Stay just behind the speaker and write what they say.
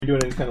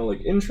doing any kind of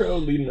like intro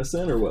leading us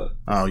in or what?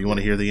 Oh, you want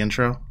to hear the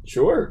intro?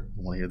 Sure.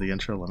 You want to hear the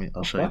intro?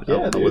 I'll show you.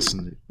 Yeah, I'll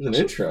listen to it. There's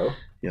an intro.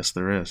 Yes,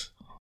 there is.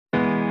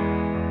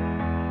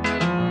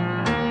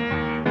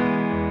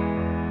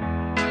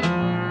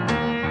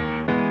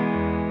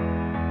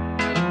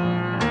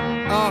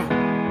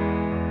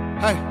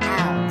 Hey.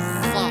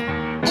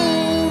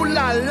 Ooh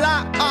la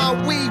la,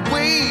 ah wee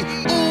wee.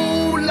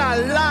 Ooh la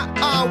la,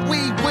 ah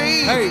wee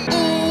wee. Hey.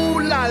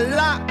 Ooh la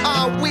la,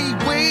 ah wee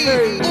wee.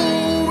 Hey.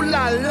 Ooh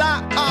la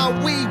la, ah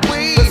wee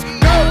wee.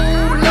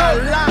 Ooh la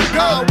la,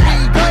 ah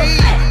wee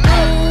wee.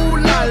 Ooh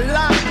la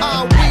la,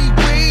 ah wee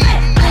wee.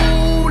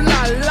 Ooh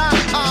la la,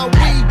 ah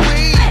wee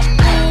wee.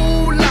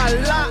 Ooh la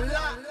la.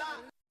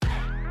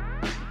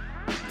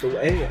 The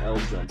way L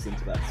jumps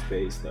into that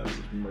space though,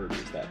 just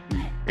murders that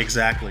beat.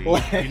 Exactly.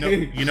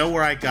 You know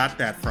where I got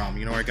that from?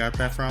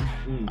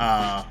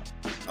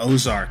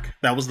 Ozark.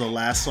 That was the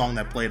last song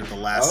that played at the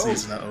last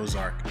season of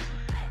Ozark.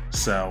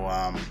 So,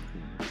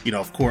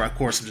 of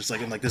course,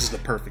 I'm like, this is the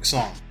perfect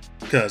song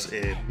because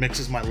it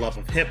mixes my love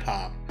of hip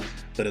hop,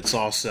 but it's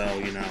also,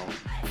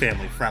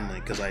 family friendly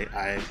because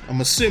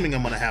I'm assuming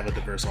I'm going to have a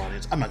diverse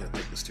audience. I'm not going to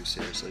take this too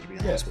seriously, to be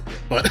honest with you,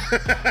 but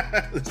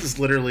this is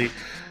literally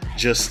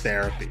just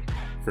therapy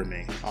for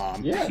me.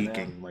 I'm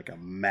peaking like a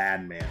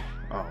madman.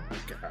 Oh my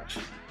gosh,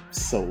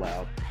 so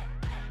loud.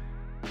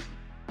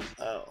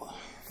 Oh,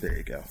 there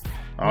you go.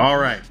 All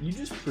right. You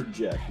just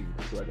project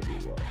incredibly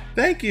well.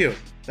 Thank you.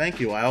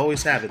 I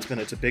always have.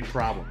 It's a big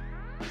problem.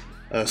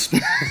 It's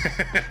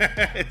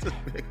a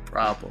big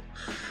problem.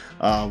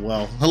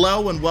 Well,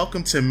 hello and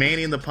welcome to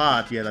Manny and the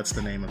Pod. Yeah, that's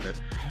the name of it.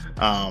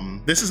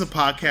 This is a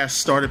podcast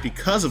started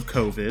because of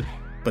COVID,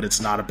 but it's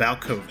not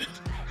about COVID.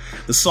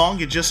 The song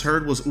you just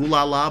heard was Ooh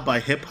La La by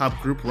hip-hop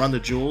group Run the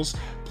Jewels.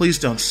 Please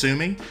don't sue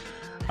me.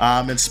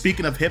 And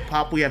speaking of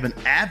hip-hop, we have an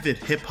avid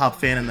hip-hop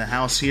fan in the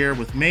house here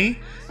with me.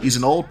 He's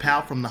an old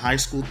pal from the high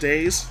school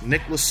days.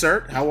 Nick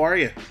Lacerte, how are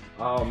you?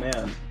 Oh,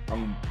 man.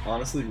 I'm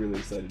honestly really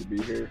excited to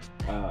be here.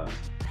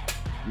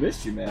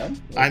 Missed you,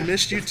 man. I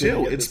missed you,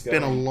 too. It's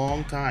been a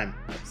long time.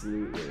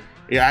 Absolutely.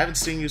 Yeah, I haven't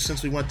seen you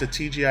since we went to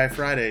TGI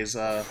Fridays.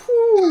 Yo.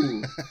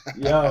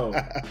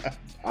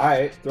 All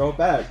right, throw it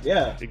back.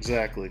 Yeah.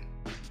 Exactly.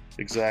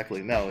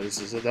 No,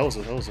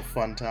 that was a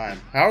fun time.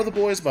 How are the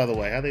boys, by the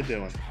way? How are they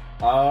doing?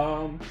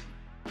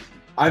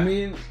 I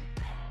mean,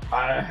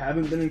 I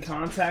haven't been in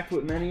contact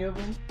with many of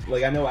them.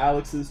 Like, I know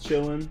Alex is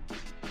chilling.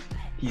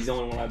 He's the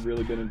only one I've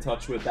really been in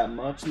touch with that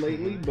much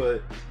lately,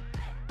 but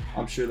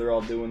I'm sure they're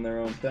all doing their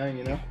own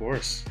thing, Of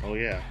course. Oh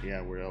yeah.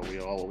 We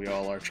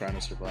all are trying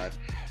to survive.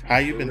 How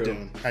you been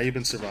doing? How you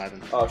been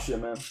surviving? Oh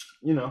shit, man.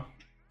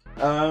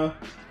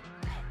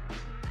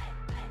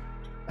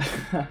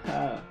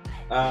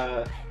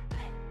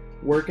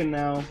 Working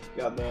now.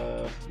 Got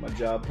my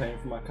job paying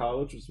for my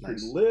college, which is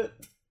pretty lit.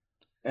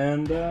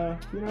 And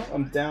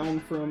I'm down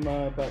from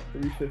about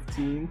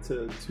 315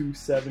 to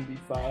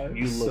 275.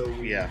 You look,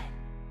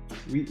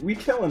 We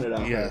killing it out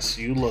here. Yes,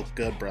 you look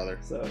good, brother.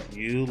 So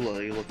you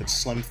looking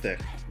slim thick.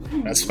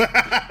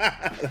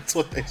 That's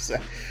what they say.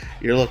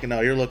 You're looking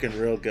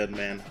real good,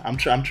 man. I'm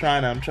trying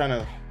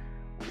to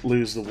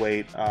lose the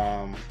weight.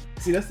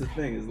 See, that's the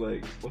thing is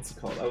like, what's it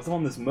called? I was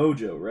on this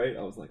mojo, right?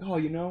 I was like,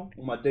 on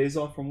my days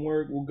off from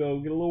work, we'll go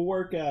get a little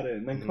workout in.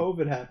 And then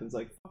COVID happens,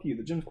 like, fuck you,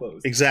 the gym's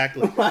closed.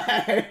 Exactly.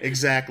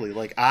 Exactly.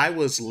 Like, I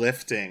was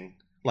lifting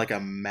like a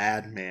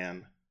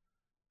madman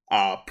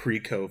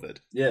pre-COVID.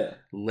 Yeah.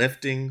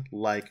 Lifting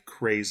like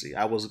crazy.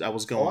 I was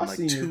going like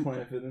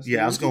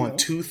I was going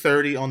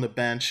 230 on the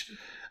bench.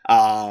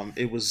 I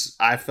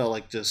felt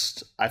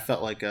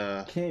like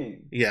a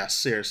king. Yeah,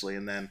 seriously.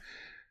 And then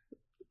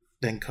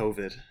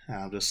COVID.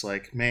 I'm just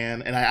like,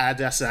 man, and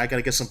I said I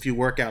gotta get some few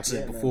workouts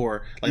in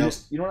before. Like,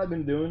 you know what I've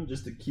been doing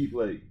just to keep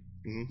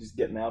just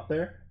getting out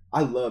there?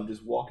 I love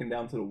just walking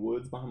down to the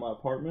woods behind my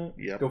apartment.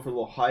 Yeah. Go for a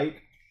little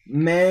hike.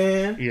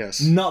 Man,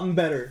 yes, nothing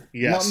better.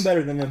 Yes. Nothing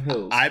better than them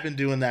hills. I've been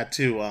doing that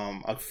too.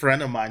 A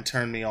friend of mine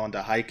turned me on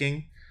to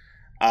hiking.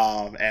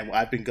 And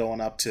I've been going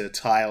up to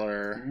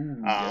Tyler.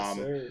 Ooh, yes,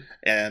 sir.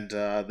 And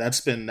that's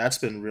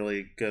been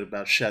really good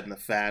about shedding the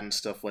fat and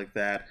stuff like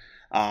that.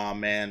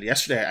 And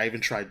yesterday I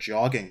even tried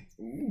jogging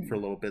for a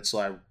little bit. So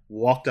I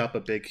walked up a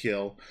big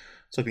hill.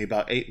 It took me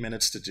about 8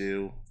 minutes to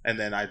do. And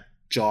then I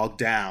jogged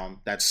down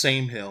that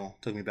same hill.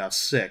 It took me about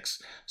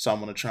 6. So I'm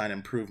going to try and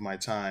improve my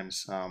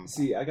times.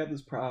 See, I got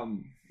this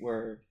problem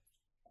where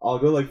I'll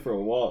go for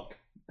a walk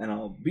and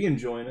I'll be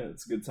enjoying it.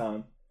 It's a good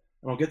time.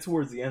 And I'll get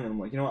towards the end and I'm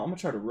like, I'm going to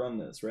try to run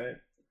this, right?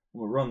 I'm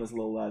going to run this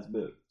little last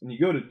bit. And you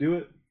go to do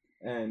it.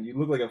 And you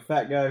look like a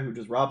fat guy who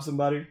just robbed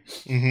somebody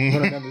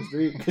running down the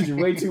street because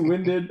you're way too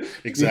winded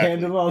to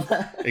handle all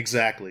that.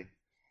 Exactly.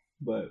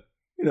 But,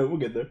 we'll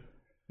get there.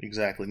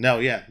 Exactly.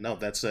 No,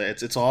 that's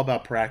it's all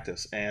about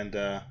practice. And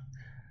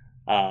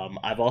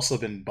I've also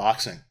been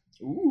boxing.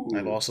 Ooh.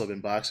 I've also been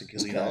boxing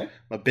because, I'm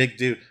a big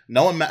dude.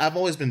 I've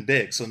always been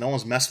big, so no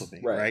one's messed with me,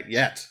 right?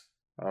 Yet.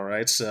 All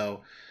right.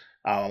 So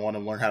I want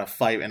to learn how to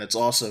fight, and it's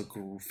also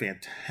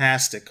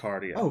fantastic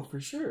cardio. Oh, for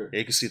sure. Yeah,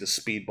 you can see the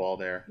speedball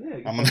there. Yeah,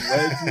 you got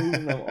legs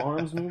moving, them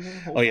arms moving.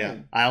 Oh yeah,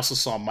 thing. I also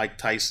saw Mike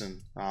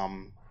Tyson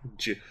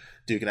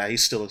duking out. He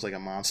still looks like a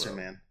monster, Bro.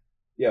 man.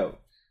 Yo,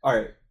 all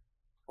right.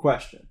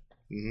 Question.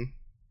 Mm-hmm.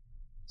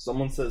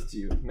 Someone says to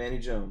you, Manny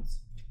Jones,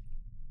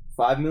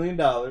 $5 million.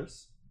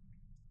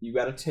 You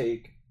got to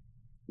take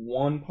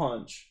one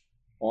punch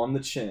on the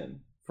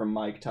chin from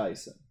Mike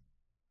Tyson.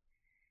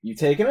 You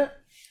taking it?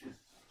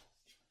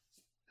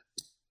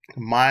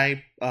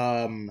 My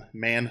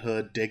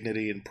manhood,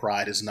 dignity, and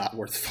pride is not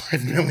worth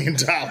 $5 million.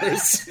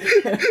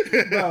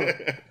 Bro,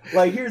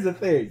 like, here's the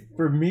thing.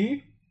 For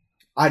me,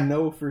 I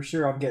know for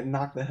sure I'm getting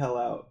knocked the hell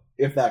out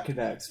if that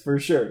connects. For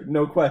sure.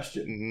 No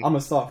question. Mm-hmm. I'm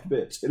a soft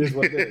bitch. It is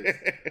what it is.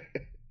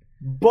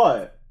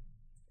 But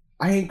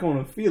I ain't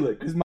going to feel it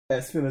because my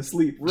ass finna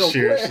sleep real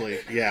Seriously,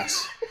 quick.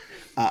 yes.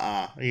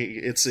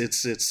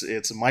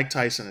 It's Mike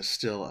Tyson is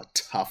still a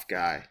tough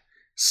guy.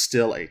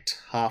 Still a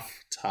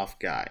tough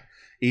guy.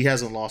 He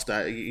hasn't lost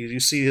that. You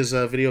see his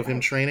video of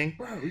him training?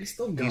 Bro, he's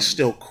still going. He's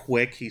still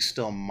quick. He's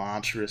still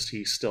monstrous.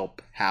 He's still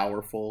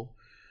powerful.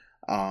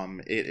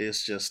 It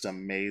is just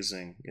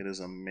amazing. It is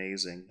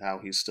amazing how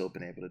he's still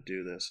been able to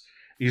do this.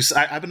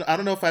 I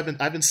don't know if I've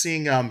been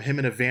seeing him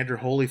and Evander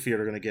Holyfield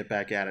are going to get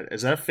back at it.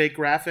 Is that a fake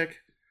graphic?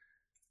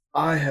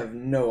 I have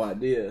no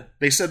idea.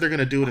 They said they're going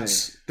to do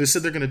it. They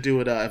said they're going to do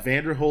it.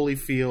 Evander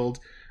Holyfield,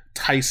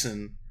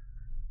 Tyson,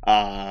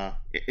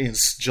 in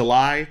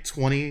July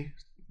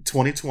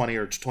 2020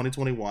 or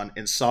 2021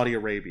 in Saudi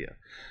Arabia.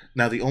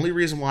 Now, the only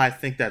reason why I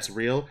think that's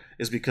real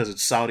is because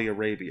it's Saudi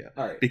Arabia.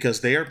 All right. Because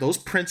those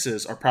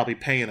princes are probably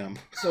paying them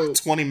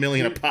 $20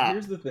 million a pop.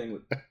 Here's the thing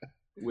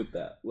with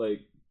that.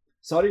 Like,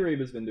 Saudi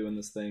Arabia's been doing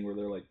this thing where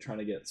they're like trying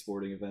to get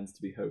sporting events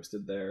to be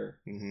hosted there.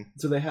 Mm-hmm.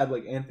 So they had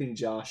like Anthony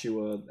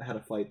Joshua had a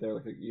fight there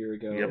like a year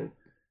ago. Yep.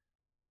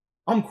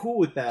 I'm cool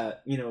with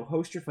that. You know,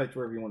 host your fights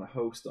wherever you want to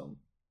host them,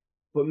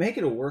 but make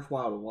it a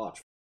worthwhile to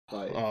watch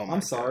fight. Oh my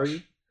I'm sorry.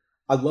 gosh.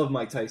 I love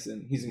Mike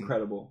Tyson. He's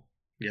incredible.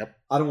 Yep.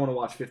 I don't want to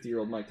watch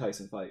 50-year-old Mike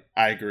Tyson fight.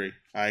 I agree.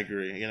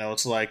 You know,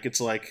 it's like,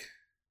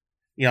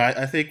 you know,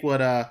 I think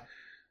what,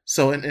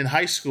 so in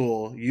high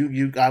school,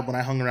 when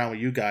I hung around with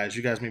you guys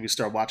maybe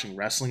start watching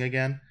wrestling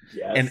again.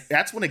 Yes. And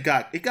that's when it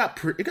got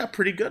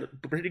pretty good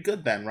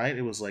then, right?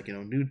 It was like, you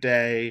know, New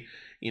Day,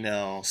 you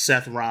know,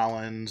 Seth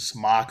Rollins,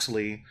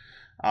 Moxley.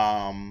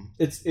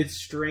 It's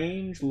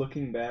strange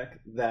looking back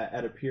that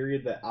at a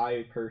period that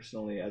I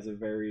personally, as a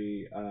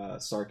very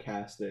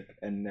sarcastic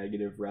and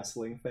negative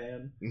wrestling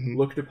fan, Mm-hmm.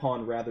 looked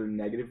upon rather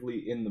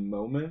negatively in the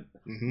moment.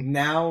 Mm-hmm.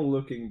 Now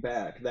looking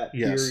back, that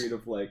Yes. period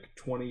of like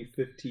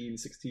 2015,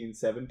 16,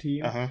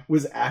 17 Uh-huh.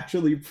 was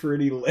actually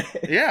pretty lit.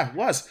 Yeah, it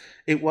was.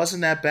 It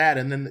wasn't that bad.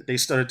 And then they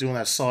started doing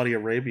that Saudi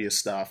Arabia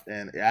stuff,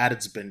 and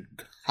it's been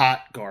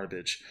hot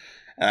garbage.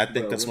 And I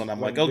think that's when I'm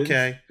like,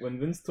 okay. When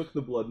Vince took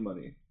the blood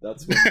money,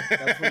 that's when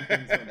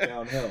things went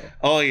downhill.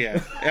 Oh yeah.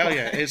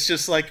 It's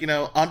just like, you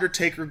know,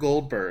 Undertaker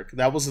Goldberg.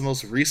 That was the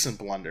most recent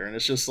blunder, and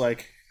it's just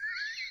like,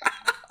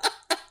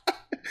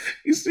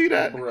 you see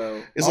that,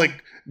 Bro. It's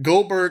like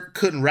Goldberg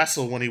couldn't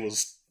wrestle when he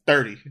was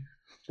 30.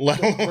 Bro,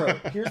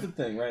 here's the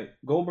thing, right?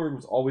 Goldberg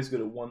was always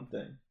good at one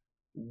thing.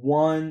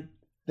 One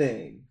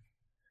thing.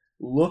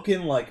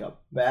 Looking like a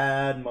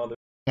bad mother.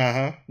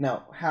 Uh-huh.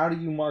 Now, how do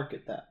you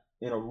market that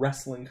in a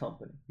wrestling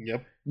company?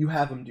 Yep. You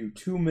have him do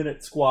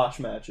 2-minute squash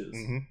matches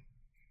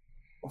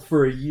Mm-hmm.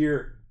 for a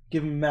year.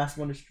 Give him a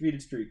massive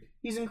undisputed streak.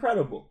 He's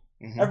incredible.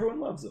 Mm-hmm. Everyone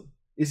loves him.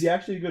 Is he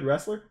actually a good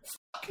wrestler?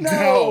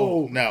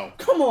 No.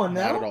 Come on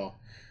now. Not at all.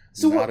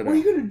 So Not what at are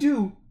you all. going to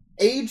do?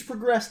 Age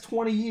progressed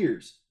 20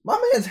 years.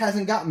 My man's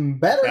hasn't gotten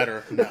better.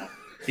 Better. No.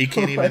 He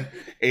can't even.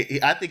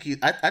 I think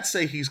I'd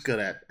say he's good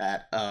at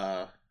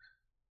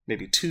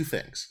maybe two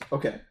things.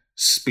 Okay.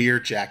 Spear,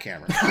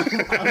 jackhammer.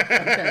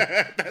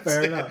 Okay.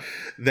 Fair enough.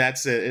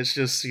 That's it. It's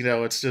just, you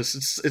know,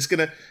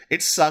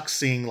 it sucks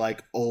seeing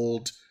like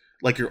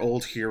your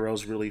old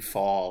heroes really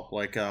fall,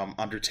 like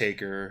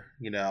Undertaker,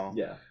 you know.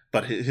 Yeah.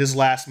 But his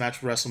last match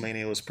for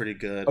WrestleMania was pretty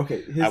good.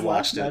 Okay, his I last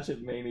watched match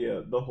at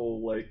Mania, the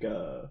whole like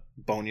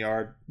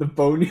Boneyard. the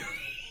Boneyard.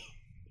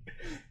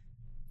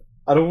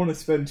 I don't want to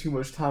spend too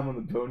much time on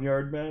the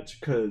Boneyard match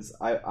because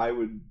I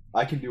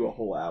can do a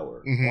whole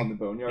hour on the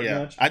Boneyard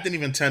match. I didn't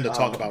even intend to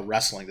talk about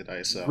wrestling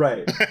today, so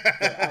right.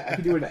 I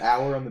can do an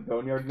hour on the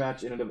Boneyard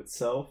match in and of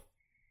itself.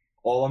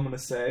 All I'm gonna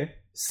say,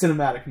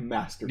 cinematic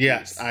masterpiece.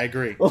 Yes, I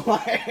agree.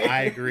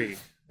 I agree.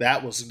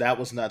 That was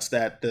nuts.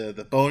 That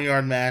the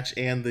Boneyard match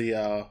and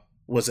the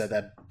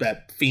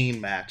that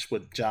Fiend match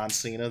with John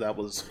Cena, that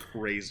was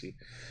crazy.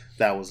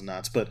 That was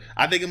nuts. But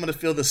I think I'm gonna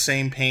feel the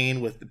same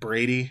pain with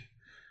Brady.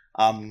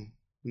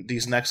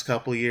 These next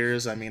couple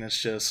years, I mean, it's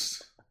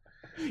just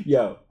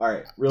Yo, all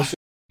right, real shit.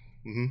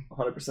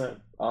 100%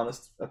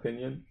 honest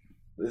opinion.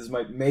 This is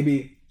my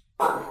maybe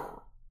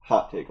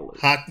hot take alert.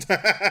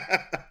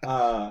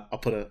 I'll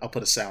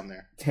put a sound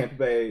there. Tampa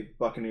Bay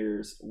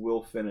Buccaneers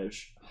will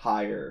finish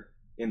higher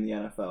in the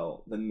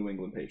NFL than New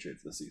England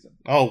Patriots this season.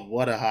 Oh,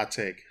 what a hot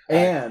take!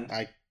 And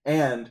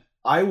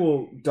I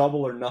will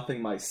double or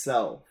nothing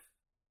myself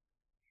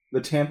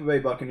the Tampa Bay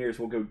Buccaneers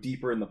will go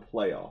deeper in the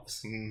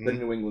playoffs than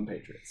New England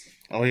Patriots.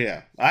 Oh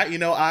yeah, I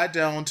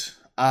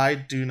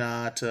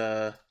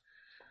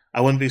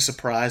wouldn't be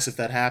surprised if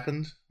that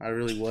happened. I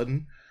really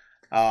wouldn't.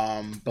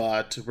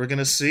 But we're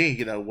gonna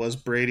see. Was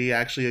Brady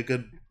actually a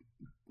good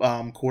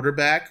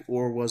quarterback,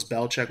 or was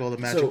Belichick all the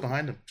magic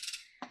behind him?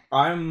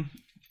 I'm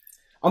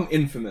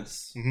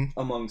infamous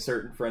among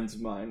certain friends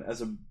of mine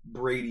as a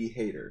Brady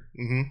hater.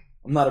 Mm-hmm.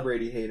 I'm not a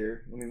Brady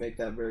hater. Let me make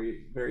that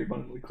very, very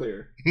abundantly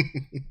clear.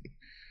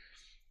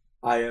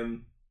 I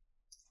am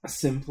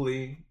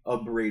simply a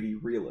Brady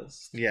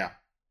realist. Yeah.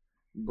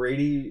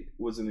 Brady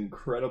was an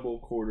incredible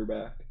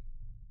quarterback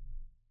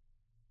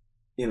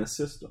in a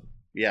system.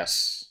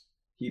 Yes.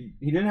 He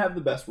didn't have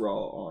the best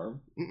raw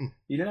arm. Mm-mm.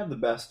 He didn't have the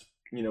best,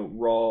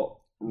 raw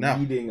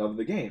reading of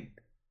the game.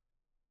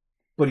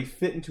 But he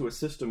fit into a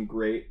system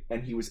great,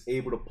 and he was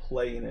able to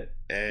play in it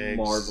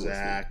marvelously.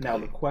 Now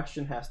the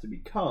question has to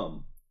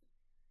become,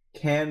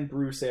 can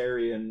Bruce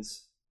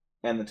Arians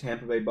and the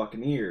Tampa Bay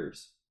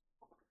Buccaneers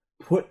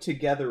put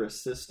together a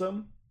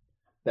system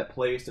that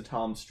plays to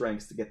Tom's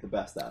strengths to get the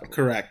best out of him?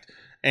 Correct.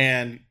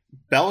 And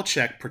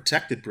Belichick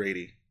protected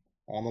Brady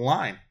on the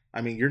line.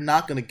 I mean, you're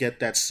not going to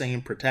get that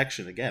same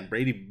protection again.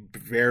 Brady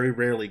very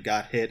rarely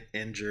got hit,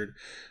 injured.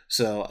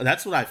 So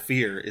that's what I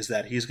fear, is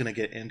that he's going to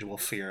get injured. Well,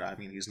 fear. I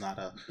mean, he's not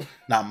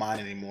mine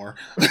anymore.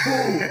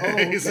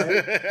 Okay.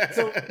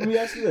 So let me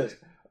ask you this.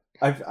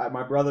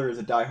 My brother is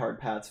a diehard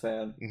Pats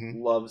fan,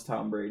 loves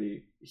Tom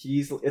Brady.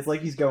 It's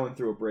like he's going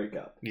through a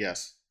breakup.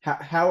 Yes.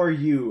 How are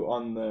you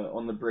on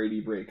the Brady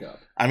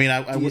breakup? I mean,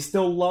 do you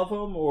still love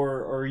him,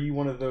 or are you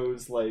one of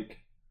those like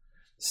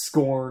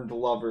scorned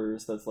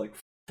lovers that's like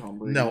Tom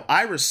Brady? No,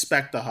 I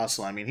respect the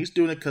hustle. I mean, he's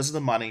doing it because of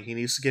the money. He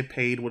needs to get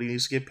paid what he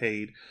needs to get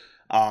paid.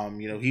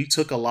 He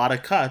took a lot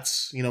of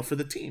cuts, for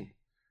the team.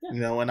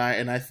 Yeah.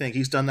 And I think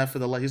he's done that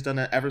he's done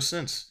that ever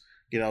since.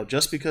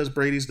 Just because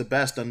Brady's the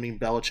best doesn't mean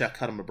Belichick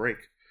cut him a break.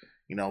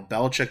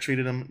 Belichick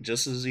treated him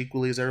just as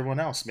equally as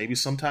everyone else. Maybe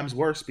sometimes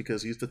worse,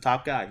 because he's the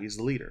top guy. He's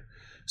the leader.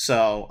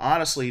 So,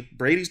 honestly,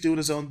 Brady's doing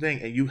his own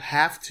thing, and you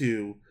have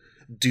to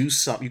do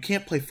something. You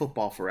can't play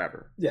football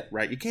forever. Yeah.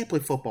 Right? You can't play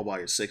football while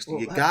you're 60.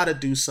 You got to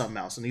do something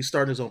else. And he's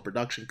starting his own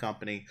production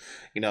company.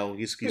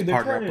 He's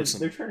partnered up with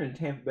some... They're turning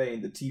Tampa Bay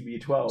into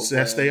TB12.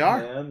 Yes, they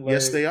are.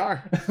 Yes, they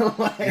are.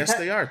 Yes,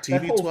 they are.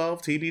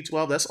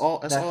 TB12. That's all.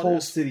 That whole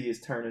city is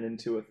turning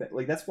into a thing.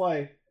 Like, that's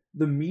why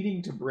the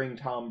meeting to bring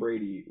Tom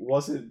Brady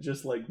wasn't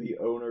just like the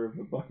owner of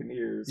the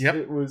Buccaneers. Yep.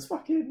 It was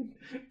fucking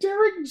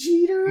Derek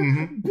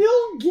Jeter,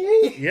 Bill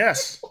Gates.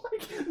 Yes.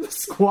 Like, the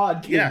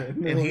squad came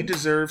in. And he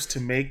deserves to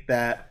make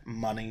that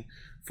money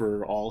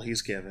for all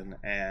he's given.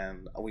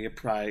 And we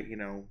probably,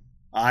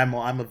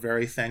 I'm a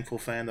very thankful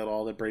fan that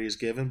all that Brady's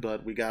given,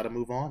 but we got to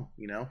move on.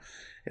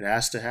 It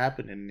has to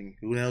happen, and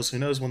who knows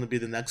when will be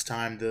the next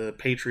time the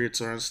Patriots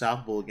are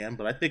unstoppable again.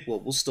 But I think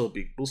we'll still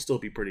be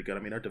pretty good. I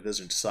mean, our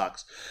division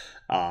sucks.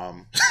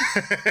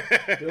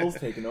 Bill's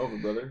taking over,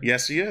 brother.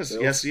 Yes, he is.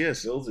 Yes, he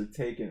is. Bills are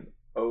taking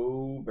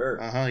over.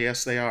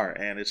 Yes, they are,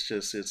 and it's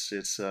it'll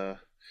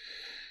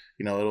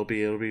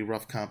be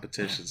rough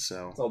competition.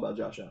 So it's all about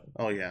Josh Allen.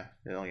 Oh yeah,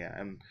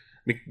 and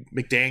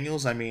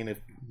McDaniels. I mean,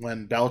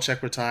 when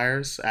Belichick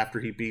retires after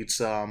he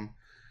beats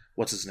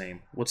what's his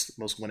name? What's the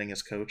most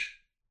winningest coach?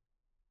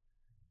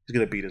 He's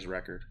gonna beat his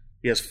record.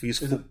 Yes,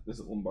 is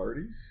it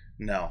Lombardi?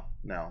 No.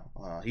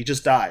 He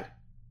just died.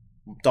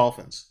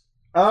 Dolphins.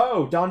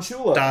 Oh, Don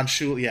Shula. Don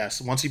Shula.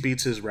 Yes, once he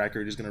beats his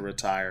record, he's gonna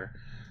retire.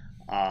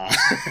 Don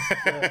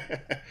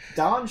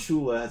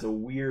Shula has a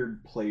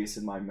weird place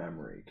in my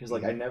memory because,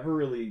 I never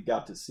really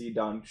got to see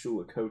Don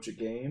Shula coach a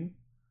game.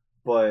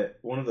 But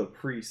one of the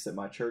priests at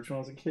my church when I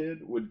was a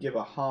kid would give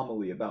a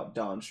homily about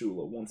Don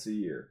Shula once a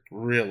year.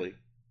 Really?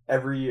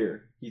 Every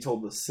year, he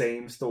told the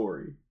same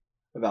story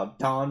about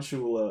Don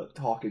Shula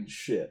talking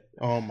shit.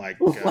 Oh my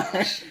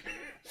gosh!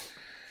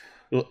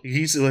 Well,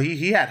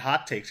 he had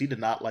hot takes. He did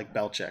not like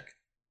Belichick.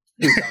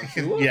 Don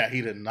Shula? Yeah,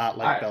 he did not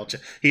like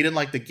Belichick. He didn't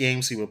like the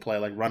games he would play,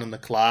 like running the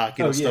clock,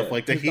 stuff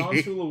like that. Don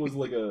Shula was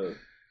like a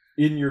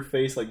in your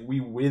face, like we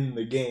win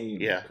the game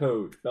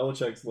coach.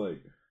 Belichick's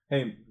like,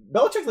 hey,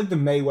 Belichick's like the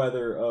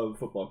Mayweather of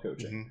football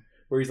coaching,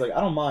 where he's like, I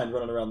don't mind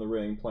running around the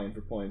ring playing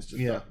for points,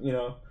 just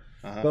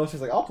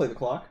Belichick's like, I'll play the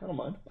clock, I don't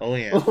mind. Oh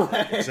yeah,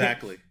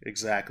 exactly.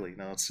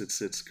 No,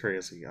 it's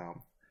crazy.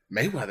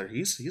 Mayweather,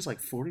 he's like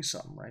 40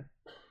 something, right?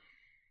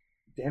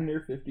 Damn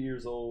near 50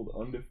 years old,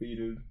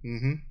 undefeated.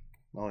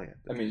 Oh yeah.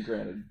 I mean,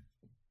 granted.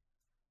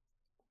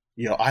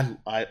 I'm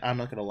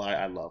not gonna lie.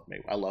 I love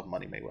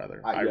Money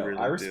Mayweather.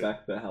 I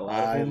respect the hell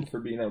out of him for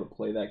being able to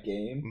play that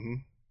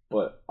game,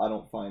 but I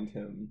don't find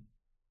him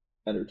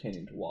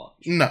entertaining to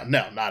watch. No,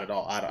 not at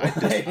all. Not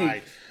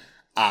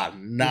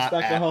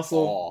at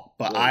all.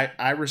 But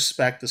I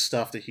respect the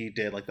stuff that he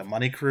did, like the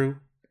Money Crew.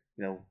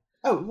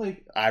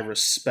 I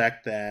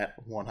respect that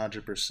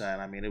 100%.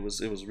 I mean, it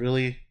was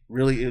really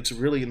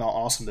an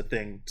awesome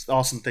thing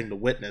to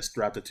witness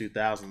throughout the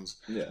 2000s.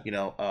 Yeah.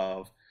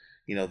 Of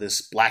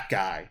this black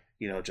guy,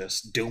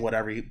 just doing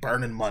whatever,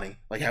 burning money,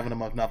 like having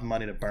enough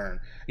money to burn.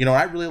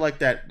 I really like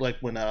that, like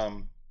when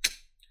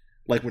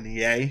like when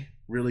Ye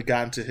really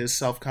got into his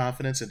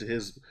self-confidence, into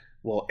his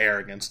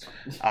arrogance.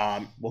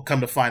 We'll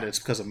come to find it's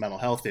because of mental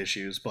health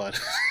issues,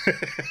 but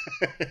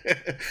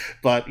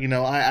but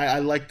I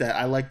like that.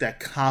 I like that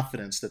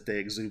confidence that they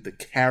exude, the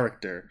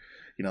character,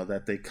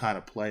 that they kind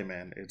of play,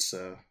 man. It's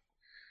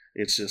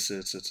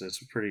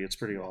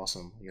pretty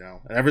awesome,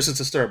 And ever since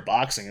I started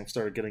boxing, I've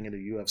started getting into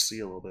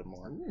UFC a little bit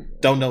more. Ooh,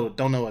 don't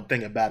know a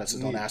thing about it, so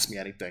don't ask me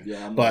anything.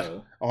 Yeah,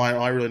 but all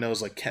I really know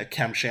is like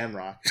Kem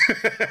Shamrock,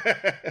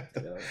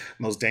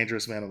 most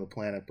dangerous man on the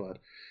planet. But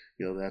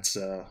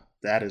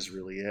that is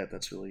really it.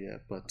 That's really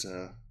it. But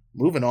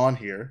moving on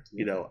here,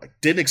 I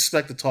didn't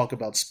expect to talk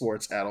about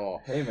sports at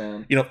all. Hey,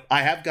 man.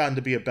 I have gotten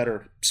to be a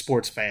better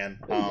sports fan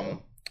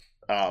out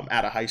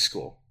of high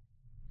school.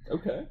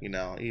 Okay.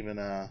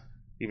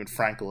 Even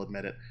Frank will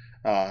admit it.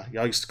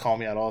 Y'all used to call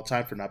me out all the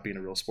time for not being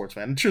a real sports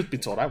fan. And truth be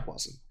told, I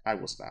wasn't. I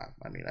was not.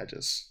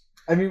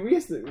 we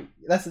used to.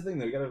 That's the thing,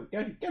 though. You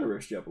gotta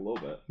roast you up a little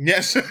bit.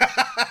 Yes.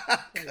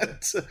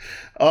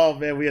 Oh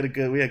man, we had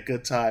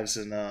good times,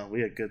 and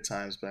we had good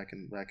times back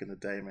in the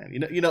day, man.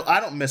 I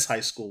don't miss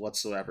high school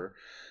whatsoever.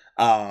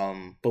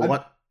 I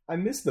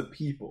miss the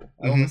people.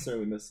 I don't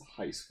necessarily miss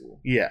high school.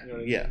 Yeah,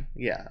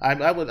 yeah.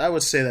 I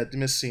would say that I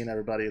miss seeing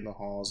everybody in the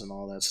halls and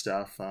all that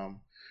stuff.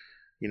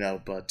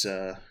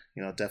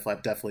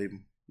 Definitely,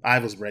 I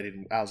was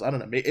ready. I don't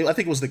know. I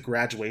think it was the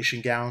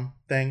graduation gown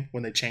thing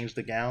when they changed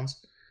the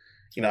gowns.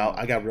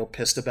 I got real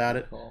pissed about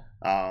it,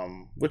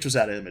 which was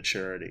out of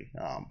immaturity.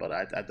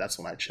 But that's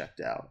when I checked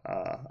out.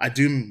 I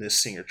do miss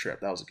senior trip.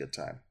 That was a good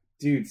time.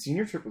 Dude,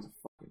 senior trip was a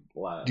fucking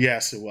blast.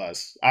 Yes, it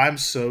was. I'm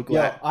so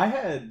glad. Yeah, I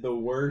had the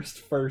worst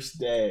first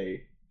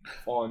day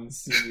on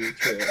senior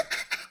trip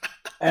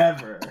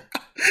ever.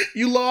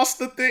 You lost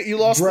the thing.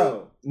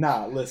 Bro,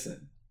 nah,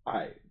 listen. All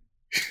right.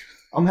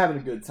 I'm having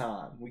a good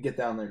time. We get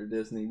down there to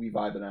Disney. We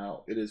vibing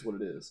out. It is what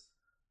it is.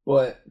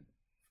 But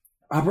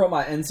I brought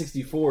my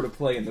N64 to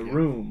play in the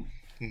room.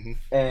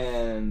 Mm-hmm.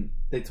 And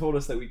they told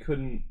us that we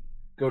couldn't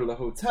go to the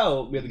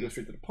hotel. We had to go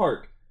straight to the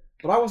park.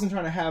 But I wasn't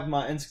trying to have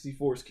my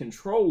N64's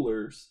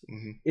controllers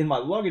in my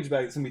luggage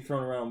bag that's going to be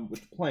thrown around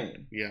with the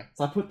plane. Yeah.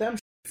 So I put them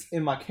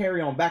in my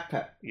carry-on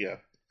backpack. Yeah.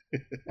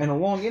 And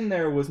along in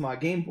there was my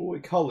Game Boy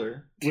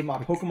Color with my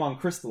Pokemon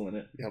Crystal in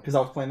it. Because I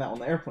was playing that on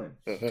the airplane.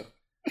 Uh-huh.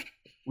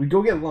 We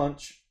go get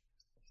lunch,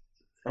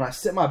 and I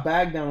sit my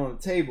bag down on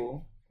the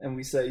table, and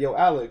we say, yo,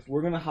 Alex, we're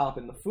going to hop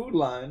in the food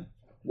line,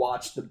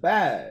 watch the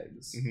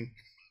bags. Mm-hmm.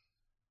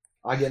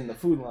 I get in the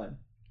food line.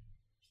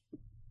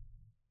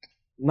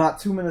 Not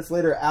 2 minutes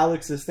later,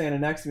 Alex is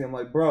standing next to me. I'm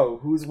like, bro,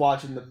 who's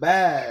watching the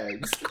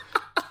bags?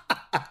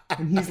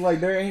 And he's like,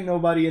 there ain't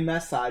nobody in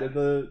that side of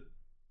the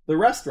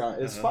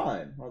restaurant. It's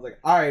fine. I was like,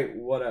 all right,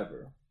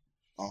 whatever.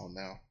 Oh,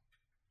 no.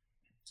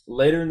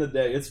 Later in the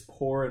day, it's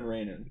pouring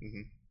raining.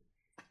 Mm-hmm.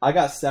 I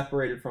got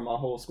separated from my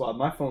whole squad.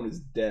 My phone is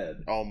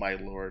dead. Oh, my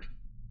Lord.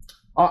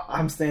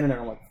 I'm standing there.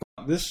 I'm like,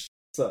 fuck, this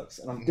sucks.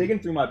 And I'm digging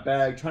through my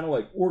bag, trying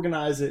to,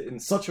 organize it in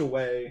such a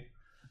way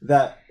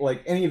that,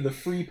 any of the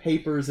free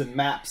papers and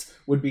maps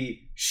would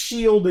be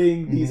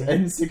shielding these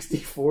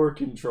N64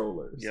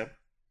 controllers. Yep.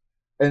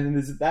 And it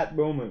is at that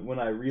moment when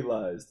I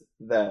realized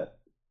that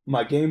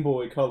my Game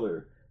Boy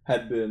Color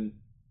had been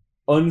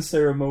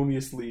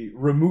unceremoniously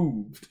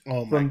removed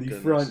from the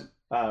front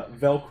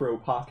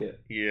Velcro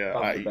pocket.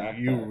 Yeah,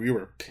 you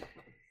were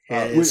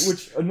pissed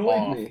which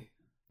annoyed me.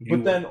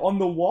 But then on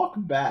the walk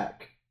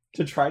back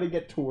to try to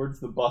get towards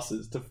the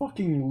buses to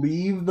fucking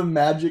leave the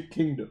Magic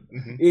Kingdom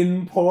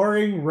in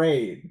pouring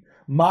rain,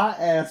 my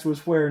ass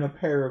was wearing a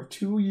pair of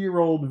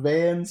 2-year-old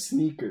Van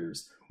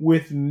sneakers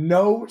with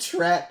no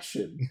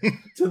traction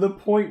to the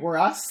point where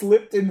I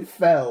slipped and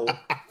fell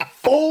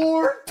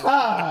 4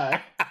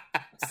 times.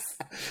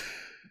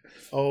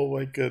 Oh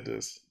my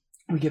goodness.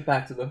 We get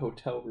back to the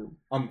hotel room.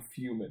 I'm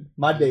fuming.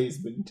 My day's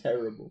been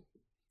terrible.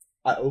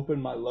 I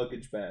open my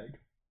luggage bag.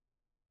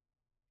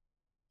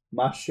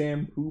 My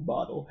shampoo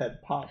bottle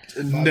had popped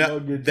in my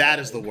luggage that bag.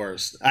 Is the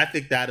worst. I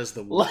think that is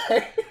the worst.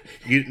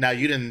 You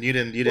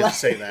didn't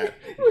say that.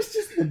 It was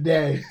just the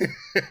day.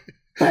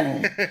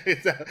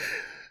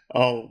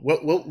 Oh,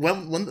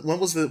 when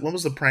was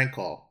the prank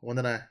call? When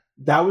did I?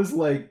 That was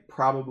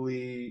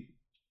probably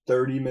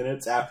 30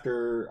 minutes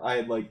after I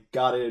had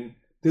got in.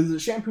 Because the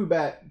shampoo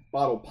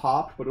bottle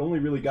popped, but it only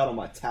really got on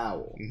my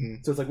towel.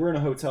 Mm-hmm. So it's we're in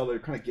a hotel, they're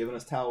kind of giving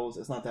us towels.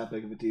 It's not that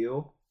big of a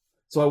deal.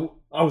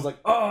 So I was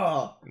like,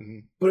 but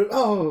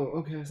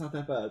okay, it's not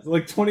that bad. So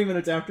 20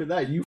 minutes after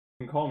that, you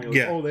call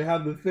me. Oh, they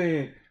have the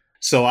thing.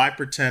 So I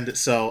pretended.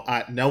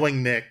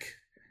 Knowing Nick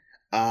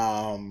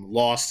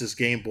lost his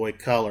Game Boy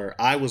Color,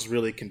 I was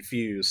really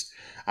confused.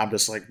 I'm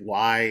just like,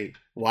 why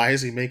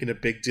is he making a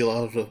big deal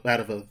out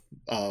of an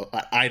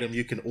item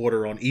you can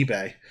order on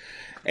eBay?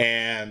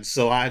 And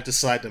so I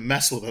decided to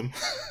mess with him.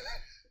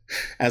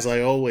 as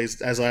I always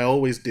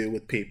do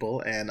with people,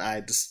 and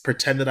I just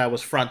pretended I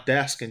was front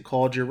desk and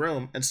called your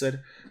room and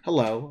said,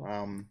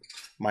 "Hello,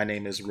 my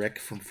name is Rick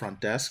from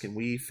front desk, and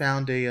we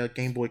found a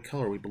Game Boy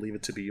Color. We believe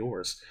it to be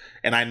yours."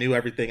 And I knew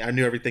everything. I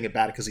knew everything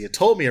about it because he had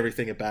told me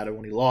everything about it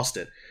when he lost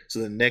it. So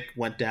then Nick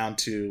went down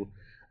to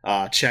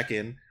check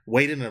in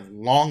waited in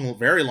a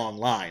very long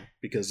line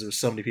because there were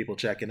so many people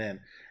checking in.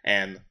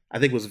 And I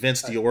think it was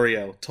Vince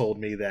Diorio told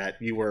me that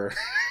you were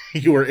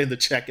in the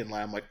check-in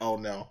line. I'm like, oh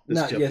no,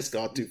 this joke has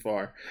gone too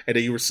far. And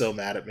then you were so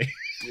mad at me.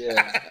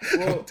 Yeah.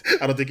 Well,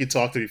 I don't think you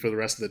talked to me for the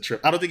rest of the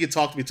trip. I don't think you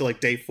talked to me till like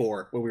day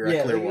 4 when we were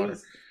at Clearwater.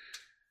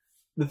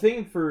 The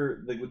thing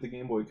for with the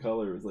Game Boy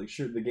Color was like,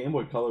 sure, the Game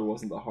Boy Color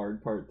wasn't the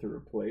hard part to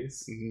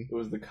replace. It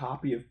was the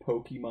copy of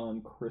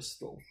Pokemon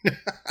Crystal.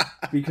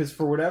 Because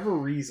for whatever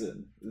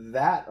reason,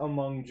 that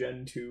among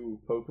Gen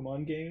 2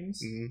 Pokemon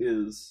games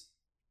is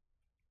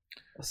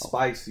a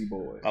spicy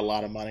boy. A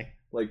lot of money.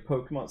 Like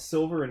Pokemon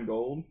Silver and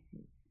Gold,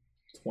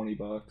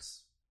 $20.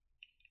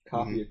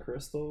 Copy of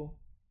Crystal,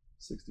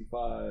 $65,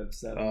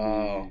 $70.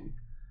 I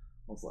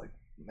was like,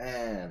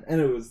 man. And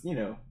it was,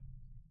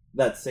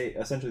 that save,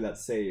 essentially that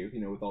save,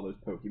 with all those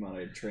Pokemon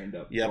I had trained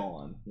up,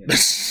 gone.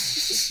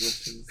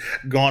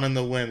 Gone in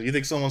the wind. You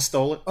think someone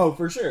stole it? Oh,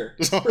 for sure.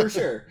 For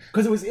sure.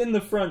 Because it was in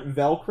the front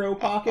Velcro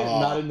pocket,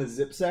 not in the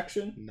zip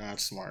section. Not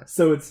smart.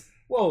 So it's,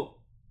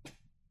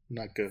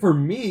 not good. For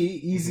me,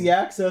 easy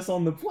access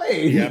on the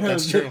plane. Yeah,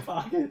 that's true.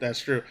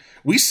 That's true.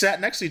 We sat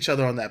next to each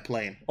other on that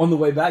plane. On the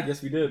way back,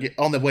 yes, we did. Yeah,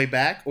 on the way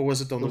back? Or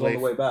was it on the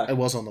way back? It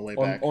was on the way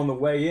back. On the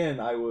way in,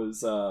 I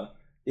was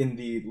in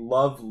the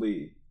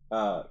lovely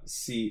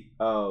seat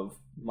of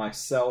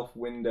myself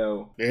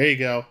window. There you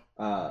go.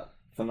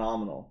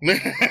 Phenomenal.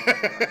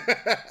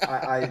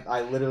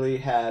 I literally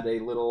had a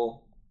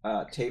little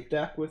tape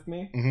deck with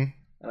me, and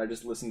I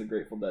just listened to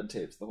Grateful Dead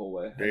tapes the whole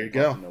way. There you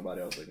go.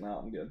 Nobody. I was like, nah,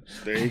 I'm good.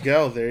 There you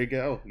go. There you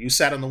go. You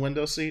sat on the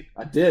window seat?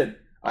 I did.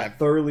 I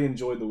thoroughly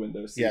enjoyed the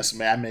window seat. Yes,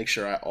 man. I make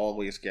sure I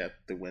always get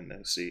the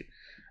window seat.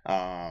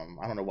 I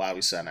don't know why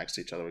we sat next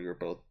to each other. We were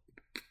both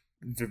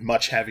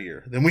much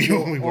heavier than we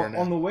were now.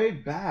 On the way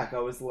back, I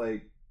was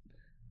like,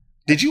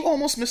 did you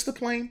almost miss the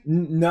plane?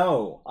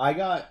 No, I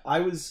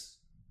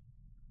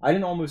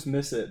didn't almost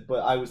miss it, but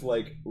I was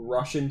like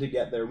rushing to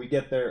get there. We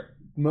get there,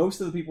 most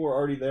of the people were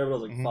already there, but I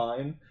was like,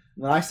 fine.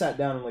 And then I sat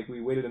down and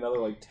we waited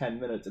another 10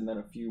 minutes, and then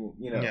a few,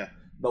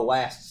 the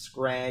last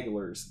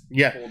scragglers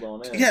pulled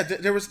on in. Yeah,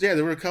 there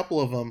were a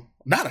couple of them.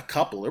 Not a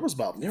couple. There was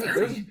about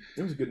 30.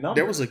 There was a good number.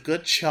 There was a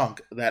good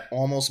chunk that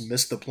almost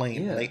missed the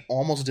plane. Yeah. They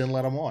almost didn't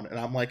let them on. And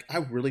I'm like, I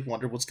really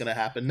wonder what's going to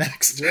happen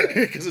next.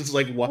 Because it's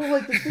like, what?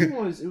 Well, the thing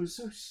was, it was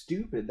so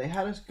stupid. They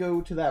had us go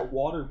to that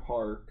water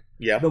park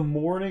the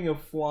morning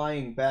of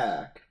flying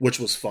back. Which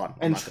was fun.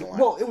 I'm not going to lie.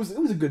 Well, it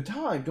was a good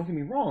time. Don't get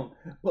me wrong.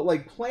 But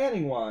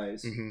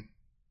planning-wise...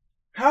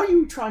 How are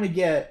you trying to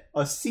get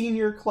a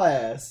senior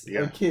class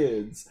of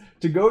kids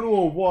to go to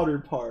a water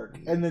park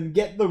and then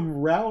get them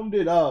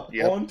rounded up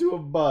onto a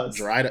bus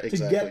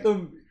to get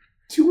them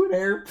to an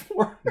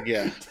airport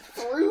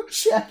through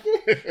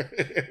check-in?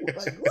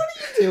 What are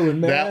you doing,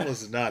 man? That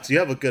was nuts. You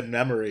have a good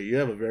memory. You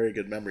have a very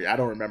good memory. I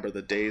don't remember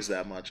the days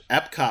that much.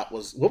 Epcot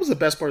was... What was the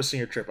best part of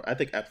senior trip? I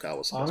think Epcot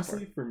was the best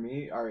part. Honestly, for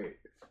me, all right.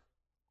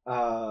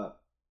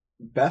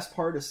 Best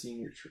part of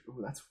senior trip...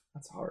 Ooh, that's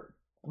hard.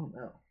 I don't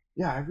know.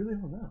 Yeah, I really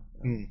don't know.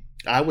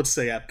 I would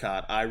say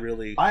Epcot. I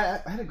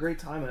had a great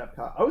time at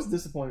Epcot. I was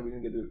disappointed we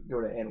didn't get to go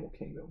to Animal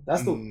Kingdom.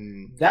 That's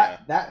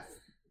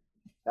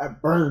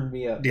that burned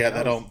me up. Yeah,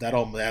 that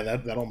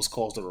almost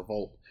caused a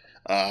revolt.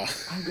 I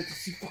don't get to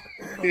see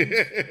fucking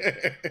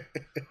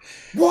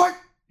what?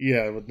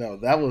 Yeah, but no,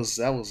 that was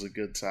a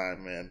good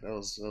time, man. That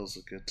was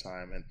a good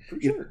time, and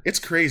it's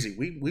crazy.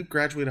 We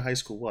graduated high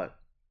school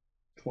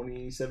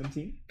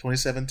 2017.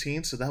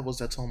 2017. So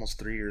that's almost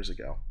 3 years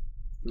ago.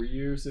 3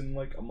 years in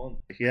a month.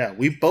 Yeah,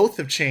 we both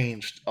have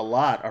changed a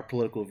lot, our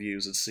political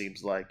views, it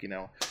seems like, you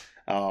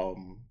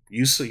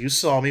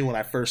saw me when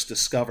I first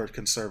discovered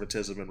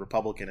conservatism and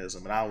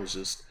republicanism, and I was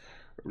just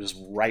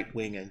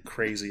right-wing and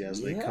crazy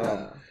as they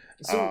come.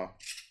 So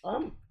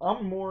I'm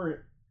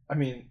more,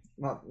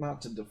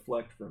 not to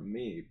deflect from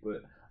me,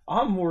 but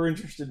I'm more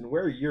interested in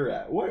where you're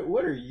at.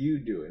 What are you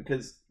doing?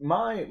 Because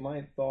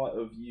my thought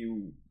of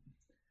you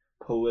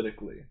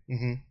politically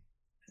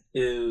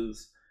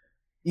is...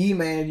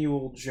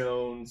 Emanuel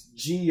Jones,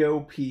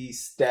 GOP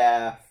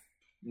staff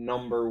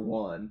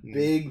 #1.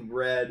 Big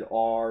red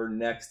R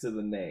next to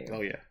the name.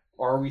 Oh yeah.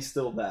 Are we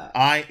still that?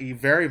 I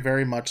very,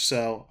 very much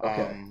so.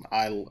 Okay.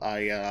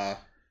 I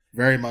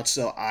very much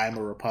so. I'm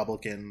a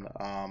Republican.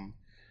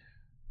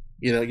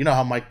 You know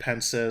how Mike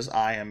Pence says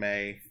I am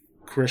a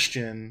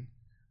Christian,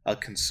 a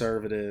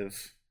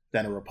conservative,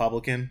 then a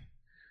Republican.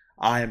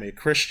 I am a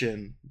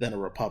Christian, then a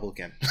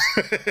Republican.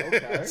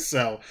 Okay.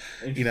 So,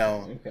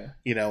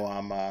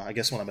 I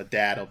guess when I'm a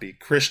dad, I'll be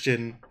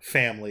Christian,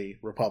 family,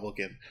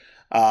 Republican.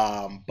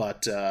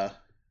 But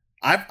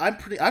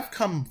I've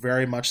come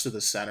very much to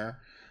the center.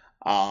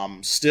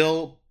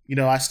 Still,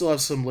 I still have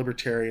some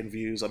libertarian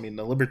views. I mean,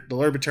 the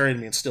libertarian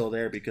in me is still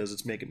there because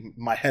it's making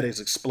my head is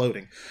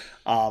exploding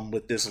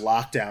with this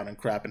lockdown and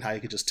crap, and how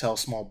you could just tell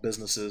small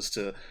businesses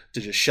to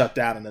just shut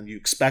down, and then you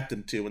expect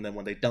them to, and then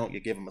when they don't, you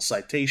give them a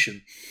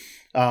citation.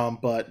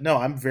 But no,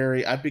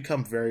 I've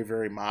become very,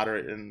 very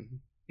moderate and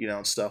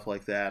and stuff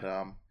like that.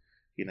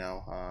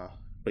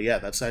 But yeah,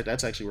 that's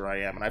actually where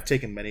I am, and I've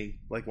taken many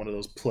one of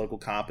those political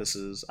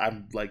compasses.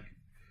 I'm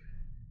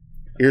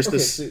Here's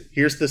Okay,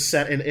 here's the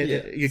center.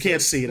 You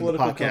can't see it in the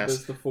political podcast,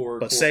 compass, the four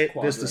but say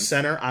quadrants. there's the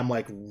center. I'm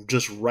like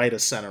just right a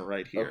center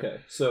right here. Okay,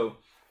 so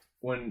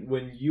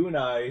when you and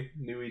I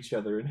knew each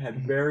other and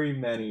had very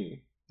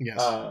many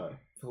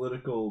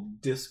political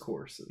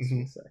discourses,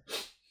 we'll say,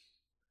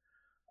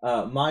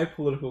 my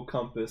political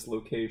compass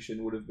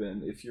location would have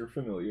been, if you're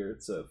familiar,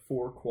 it's a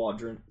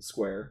 4-quadrant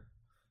square.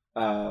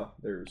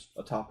 There's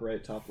a top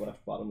right, top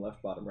left, bottom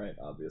right,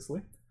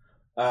 obviously.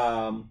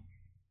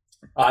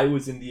 I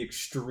was in the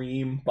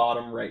extreme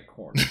bottom right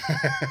corner.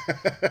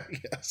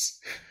 Yes.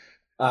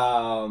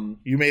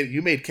 You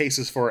made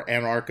cases for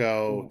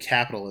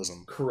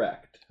anarcho-capitalism.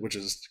 Correct. Which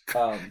is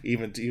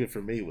even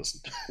for me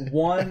was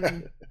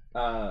one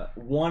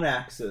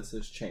axis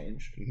has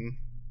changed.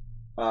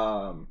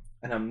 And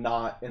I'm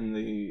not in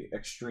the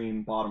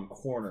extreme bottom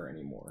corner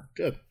anymore.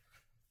 Good.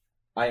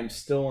 I am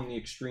still on the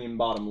extreme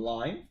bottom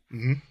line.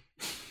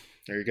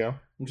 There you go.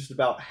 I'm just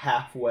about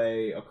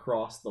halfway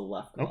across the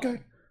left line.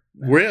 Okay.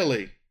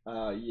 Really?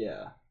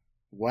 Yeah.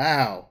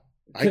 Wow.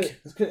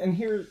 And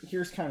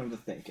here's kind of the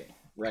thinking,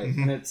 right?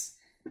 And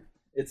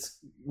it's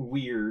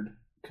weird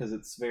because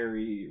it's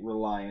very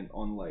reliant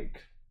on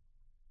like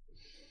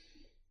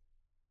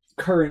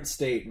current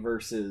state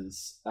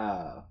versus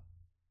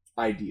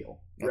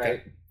ideal, right?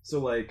 Okay. So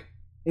like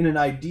in an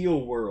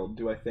ideal world,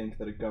 do I think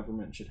that a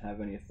government should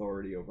have any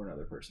authority over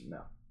another person?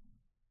 No.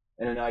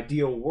 In an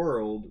ideal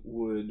world,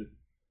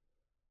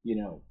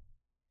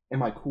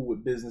 am I cool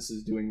with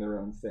businesses doing their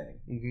own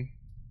thing?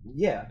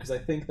 Yeah, because I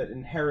think that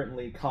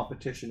inherently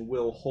competition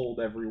will hold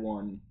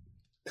everyone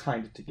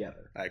kind of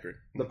together. I agree.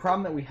 The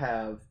problem that we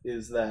have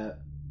is that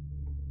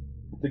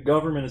the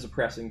government is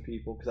oppressing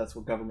people because that's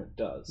what government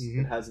does.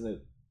 It has a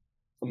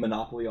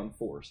monopoly on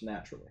force,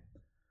 naturally.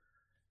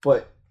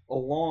 But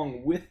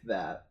along with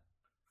that,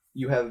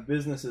 you have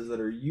businesses that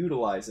are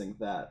utilizing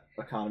that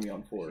economy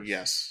on force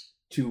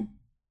to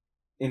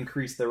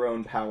increase their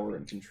own power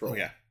and control.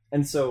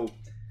 And so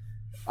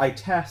I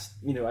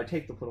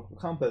take the political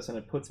compass and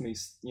it puts me,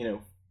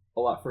 a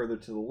lot further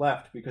to the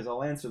left because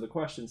I'll answer the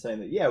question saying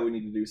that, yeah, we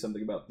need to do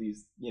something about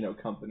these,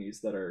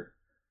 companies that are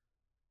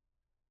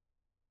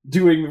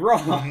doing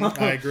wrong.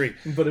 I agree.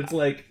 But it's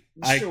like,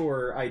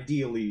 sure,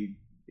 ideally.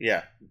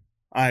 Yeah,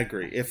 I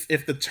agree.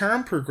 If the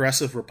term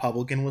progressive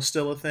Republican was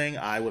still a thing,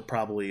 I would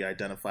probably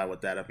identify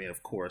with that. I mean,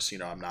 of course,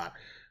 I'm not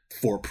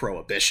for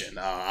prohibition,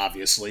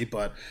 obviously,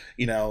 but,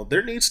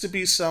 there needs to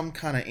be some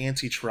kind of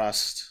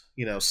antitrust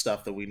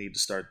stuff that we need to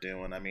start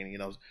doing. I mean,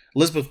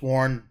 Elizabeth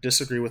Warren,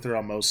 disagree with her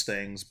on most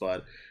things,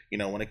 but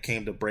when it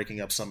came to breaking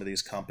up some of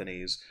these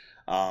companies,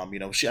 I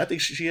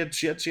think she had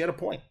a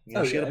point.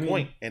 She had a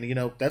point,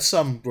 and that's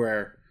something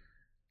where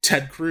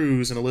Ted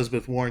Cruz and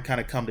Elizabeth Warren kind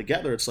of come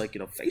together. It's like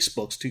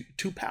Facebook's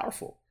too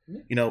powerful.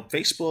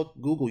 Facebook,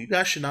 Google, you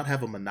guys should not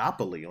have a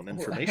monopoly on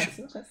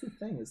information. That's the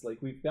thing. Is like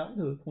we've gotten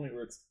to the point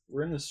where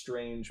we're in this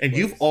strange. And place.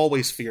 You've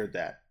always feared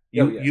that.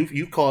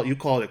 You call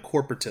it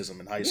corporatism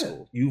in high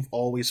school. You've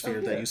always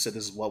feared that. You said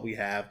this is what we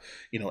have.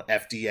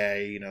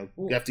 FDA.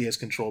 FDA is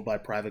controlled by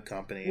private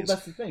companies. Well,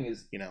 that's the thing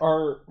is,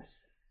 our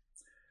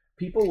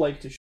people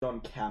like to shit on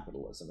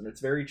capitalism, and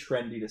it's very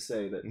trendy to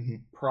say that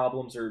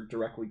problems are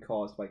directly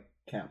caused by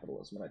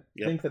capitalism. And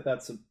I think that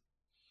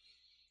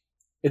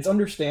it's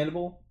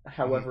understandable.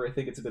 However, I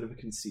think it's a bit of a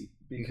conceit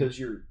because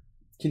you're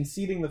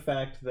conceding the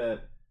fact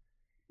that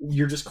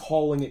you're just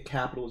calling it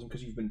capitalism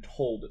because you've been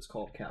told it's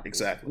called capitalism.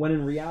 Exactly. When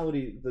in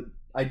reality, the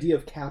idea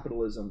of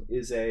capitalism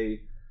is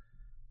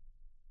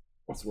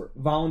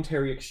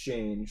voluntary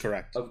exchange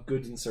of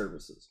goods and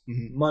services.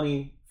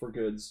 Money for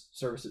goods,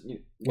 services,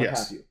 what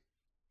have you.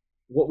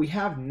 What we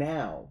have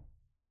now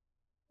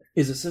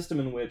is a system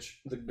in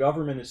which the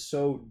government is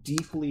so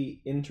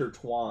deeply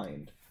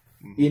intertwined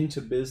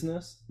into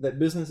business that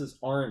businesses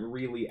aren't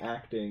really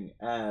acting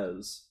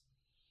as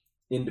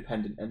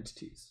independent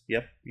entities.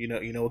 Yep.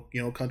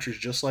 Countries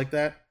just like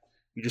that.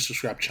 You just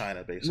described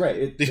China, basically. Right.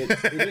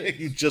 It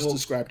you just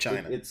described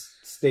China. It's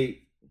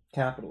state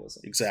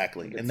capitalism.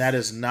 Exactly. And that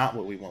is not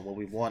what we want. What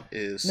we want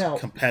is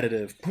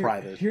competitive,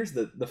 private. Here's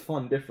the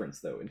fun difference,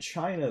 though. In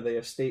China, they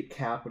have state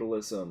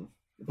capitalism,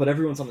 but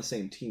everyone's on the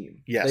same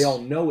team. Yes. They all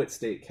know it's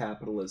state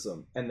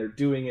capitalism, and they're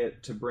doing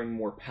it to bring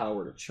more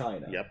power to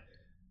China. Yep.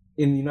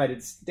 In the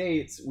United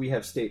States, we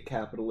have state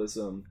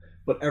capitalism,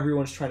 but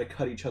everyone's trying to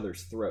cut each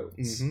other's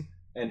throats.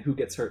 And who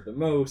gets hurt the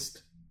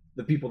most?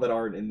 The people that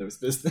aren't in those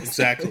businesses.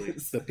 Exactly.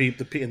 The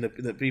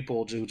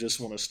people who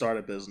just want to start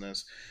a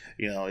business.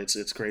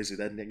 It's crazy.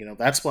 That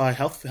that's why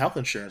health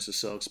insurance is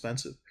so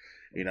expensive.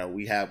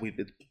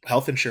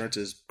 Health insurance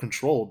is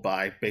controlled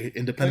by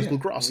Independence Blue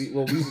Cross.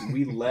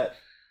 We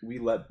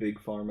let big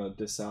pharma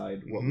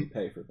decide what we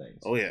pay for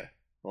things. Oh yeah.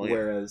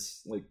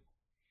 Whereas like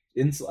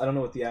I don't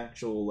know what the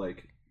actual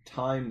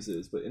times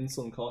is, but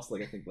insulin costs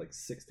I think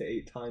 6 to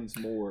 8 times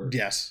more in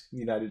the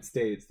United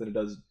States than it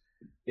does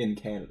in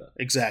Canada.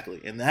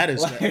 Exactly. And that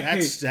is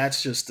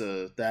that's just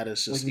evil.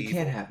 You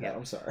can't have that.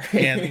 I'm sorry.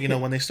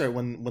 And when they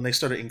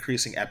started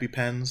increasing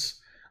EpiPens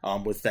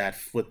with that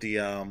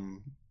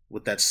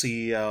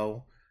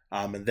CEO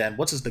And then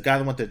the guy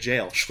that went to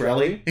jail?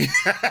 Shkreli.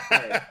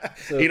 Right.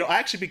 So I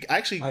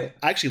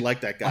actually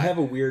like that guy. I have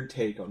a weird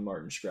take on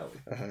Martin Shkreli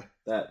Uh-huh.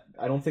 that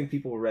I don't think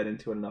people read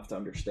into it enough to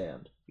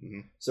understand.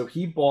 Mhm. So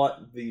he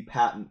bought the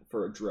patent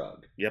for a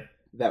drug. Yep.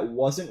 That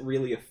wasn't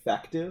really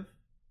effective,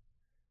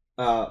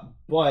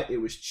 but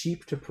it was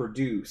cheap to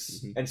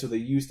produce, and so they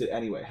used it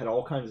anyway. It had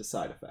all kinds of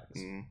side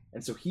effects,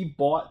 and so he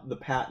bought the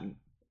patent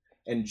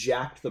and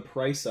jacked the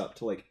price up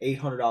to like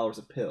 $800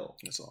 a pill.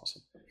 That's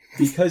awesome.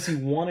 Because he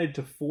wanted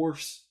to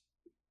force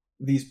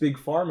these big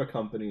pharma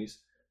companies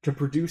to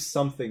produce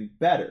something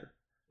better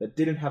that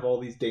didn't have all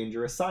these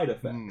dangerous side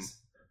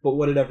effects. But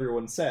what did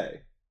everyone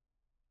say?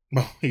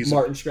 Well,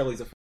 Martin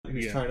Shkreli's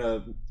who's trying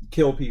to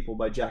kill people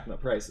by jacking up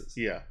prices.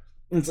 Yeah.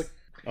 And it's like,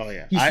 oh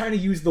yeah, he's trying to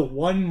use the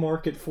one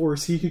market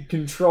force he could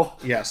control.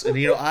 Yes, and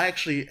I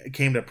actually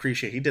came to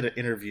appreciate. He did an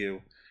interview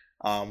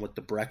with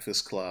the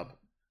Breakfast Club.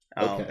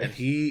 Okay. And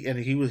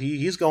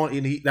he's going,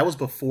 and that was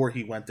before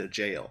he went to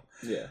jail.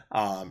 Yeah.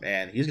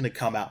 And he's going to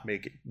come out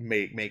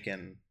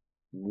making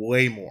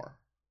way more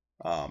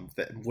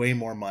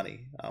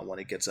money when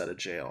he gets out of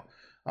jail.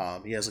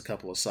 He has a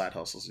couple of side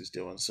hustles he's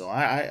doing. So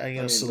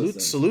I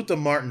salute to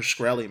Martin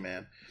Shkreli,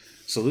 man.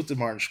 Salute to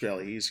Martin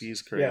Shkreli.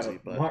 He's crazy. Yeah,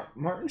 but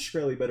Martin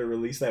Shkreli better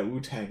release that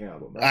Wu-Tang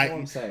album. That's what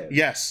I'm saying.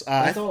 Yes,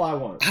 that's all I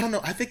want. I don't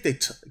know. I think they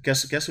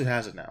guess who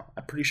has it now.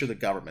 I'm pretty sure the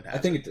government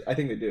has it. I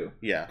think they do.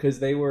 Yeah, because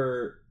they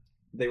were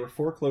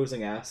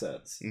foreclosing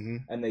assets,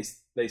 and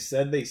they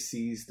said they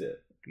seized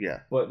it.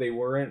 Yeah, but they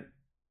weren't.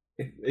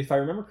 If I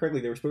remember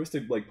correctly, they were supposed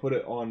to like put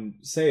it on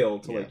sale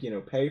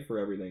to pay for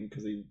everything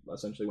because he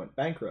essentially went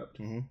bankrupt.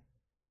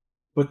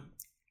 But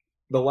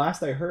the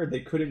last I heard, they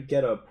couldn't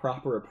get a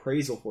proper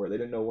appraisal for it. They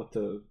didn't know what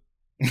to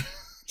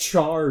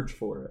charge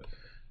for it.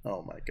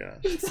 Oh my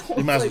gosh!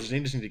 They might as well just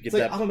need to give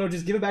that. I don't know.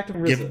 Just give it back to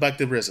RZA. Give it back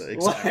to RZA.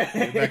 Exactly.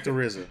 Give it back to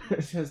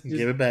RZA. just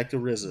give it back to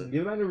RZA.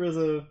 Give it back to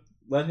RZA.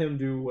 Let him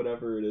do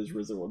whatever it is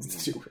RZA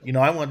wants to do.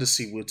 I wanted to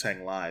see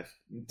Wu-Tang live.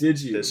 Did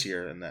you this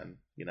year? And then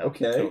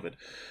okay. COVID.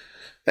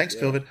 Thanks,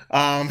 COVID.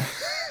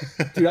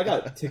 Dude, I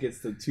got tickets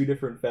to 2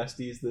 different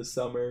festies this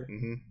summer.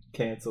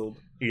 Canceled.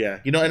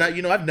 Yeah,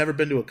 I've never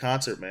been to a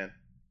concert, man.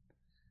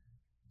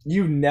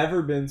 You've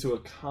never been to a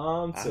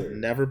concert? I've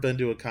never been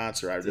to a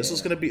concert. This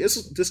is gonna be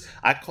this.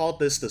 I called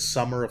this the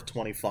summer of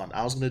 20 fun.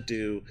 I was gonna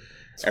do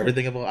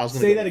everything about. I was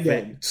gonna say that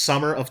again.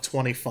 Summer of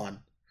 20 fun,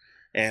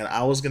 and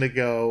I was gonna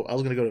go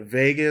to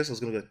Vegas. I was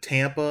gonna go to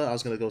Tampa. I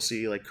was gonna go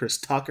see like Chris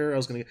Tucker. I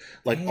was gonna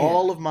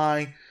all of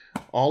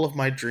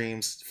my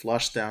dreams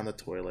flushed down the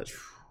toilet.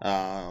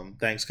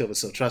 Thanks, COVID.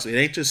 So trust me, it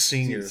ain't just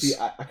seniors. See,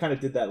 I kind of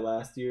did that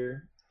last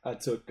year. I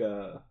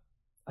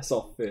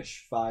saw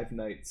Fish 5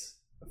 nights.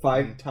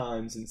 5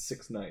 times in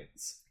 6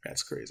 nights.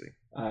 That's crazy.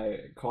 I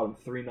caught him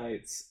 3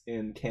 nights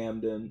in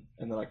Camden,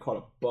 and then I caught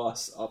a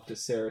bus up to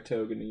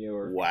Saratoga, New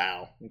York.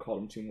 Wow. And caught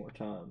him 2 more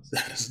times.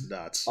 That is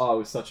nuts. Oh, it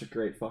was such a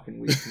great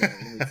fucking week,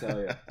 man. Let me tell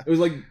you. It was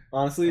like,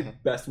 honestly,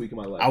 best week of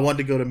my life. I wanted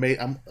to go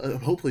to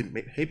hopefully,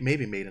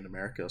 maybe Made in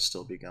America will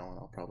still be going.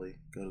 I'll probably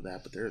go to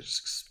that, but they're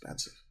just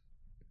expensive.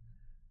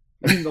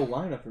 I mean, the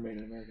lineup for Made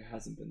in America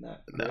hasn't been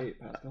that great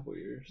past couple of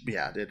years.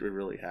 Yeah, it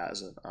really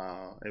hasn't.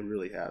 It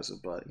really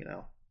hasn't, but,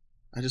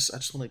 I just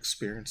want to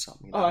experience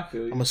something. Oh, I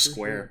feel you. I'm a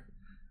square.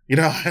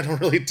 Sure. I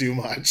don't really do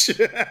much.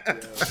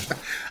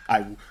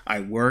 I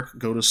work,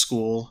 go to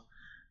school,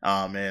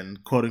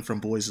 and quoting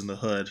from Boys in the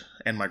Hood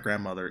and my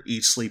grandmother,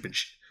 eat, sleep, and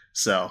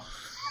so.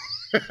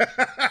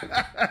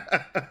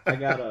 I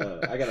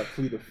gotta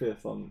plead a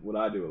fifth on what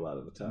I do a lot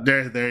of the time.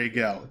 There you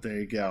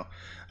go.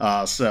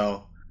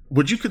 So,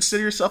 would you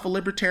consider yourself a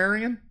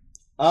libertarian?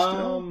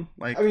 I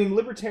mean,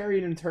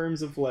 libertarian in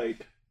terms of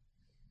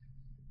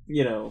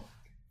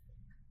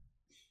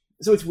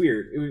So it's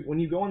weird. When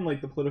you go on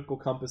the Political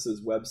Compass's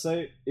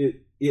website,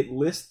 it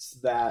lists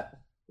that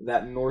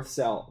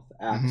north-south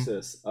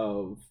axis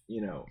of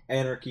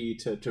anarchy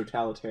to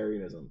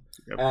totalitarianism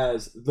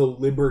as the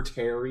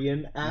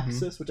libertarian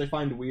axis, which I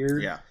find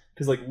weird. Yeah,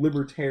 because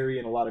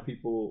libertarian, a lot of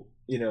people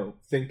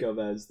think of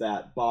as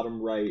that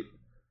bottom right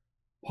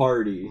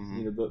party.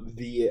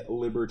 The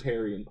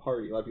libertarian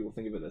party. A lot of people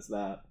think of it as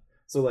that.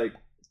 So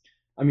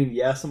I mean,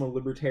 yes, I'm a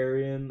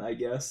libertarian, I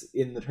guess,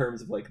 in the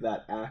terms of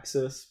that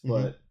axis,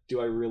 but do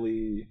I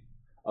really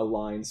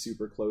align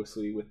super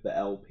closely with the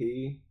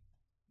LP?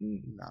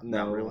 No.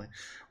 Not really.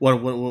 What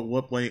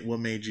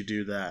made you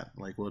do that?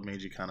 What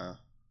made you kind of?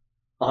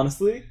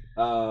 Honestly,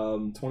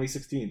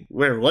 2016.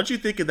 What'd you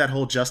think of that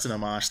whole Justin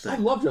Amash thing? I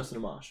love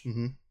Justin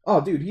Amash.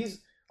 Oh, dude,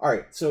 he's all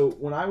right. So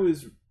when I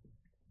was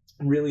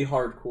really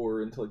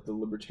hardcore into the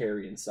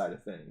libertarian side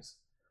of things,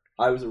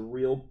 I was a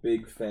real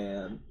big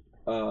fan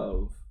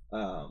of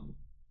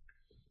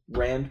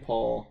Rand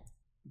Paul,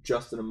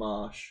 Justin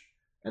Amash,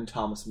 and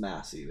Thomas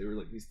Massey. They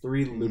were these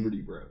 3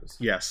 Liberty Bros.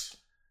 Yes.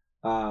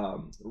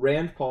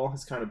 Rand Paul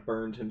has kind of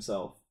burned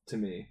himself to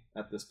me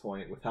at this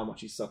point with how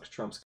much he sucks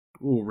Trump's.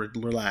 Ooh,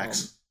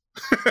 relax.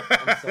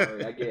 I'm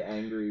sorry, I get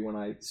angry when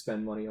I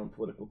spend money on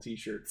political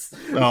t-shirts.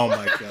 Oh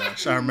my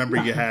gosh, I remember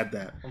you had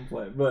that. I'm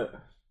playing,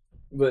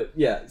 but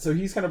yeah, so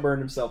he's kind of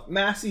burned himself.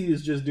 Massey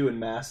is just doing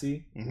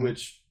Massey,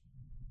 which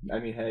I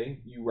mean, hey,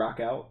 you rock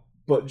out.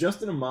 But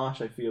Justin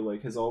Amash, I feel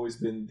like, has always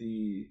been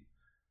the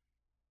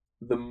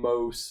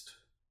most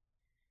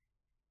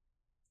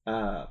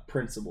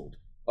principled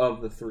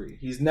of the three.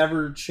 He's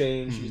never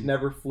changed. He's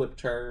never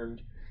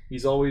flip-turned.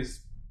 He's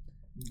always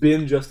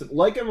been Justin,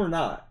 like him or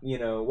not,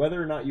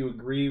 whether or not you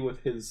agree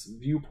with his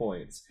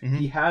viewpoints,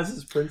 he has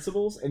his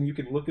principles, and you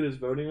can look at his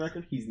voting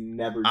record. He's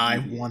never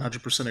deviated. I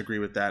 100% agree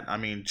with that. I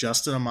mean,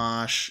 Justin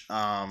Amash,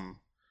 I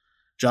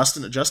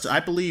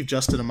believe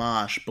Justin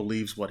Amash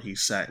believes what he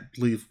said,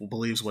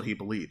 believes what he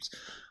believes.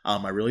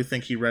 I really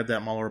think he read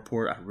that Mueller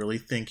report. I really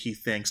think he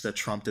thinks that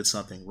Trump did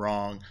something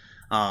wrong.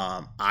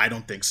 I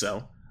don't think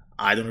so.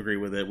 I don't agree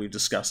with it. We've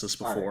discussed this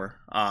before.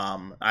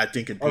 Right. I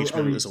think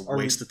impeachment is a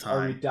waste of time.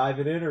 Are we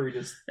diving in, or are we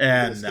just?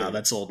 And no,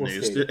 that's old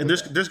news. And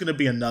there's going to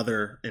be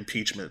another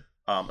impeachment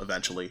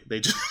eventually. They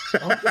just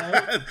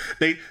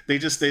they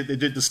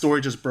did, the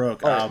story just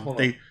broke.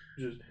 Right,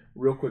 just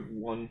real quick,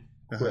 one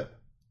clip.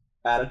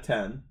 Out of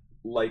 10,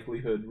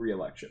 likelihood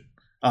re-election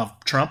of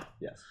Trump.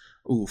 Yes.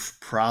 Oof,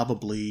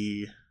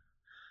 probably.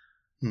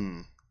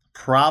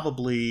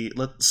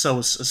 So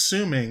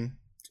assuming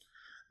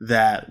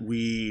that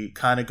we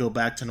kind of go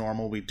back to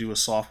normal, we do a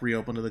soft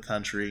reopen of the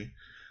country,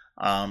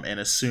 and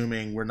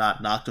assuming we're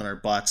not knocked on our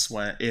butts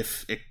when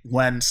the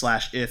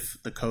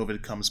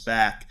COVID comes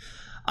back,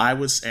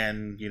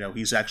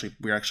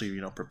 we're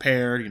actually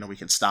prepared. We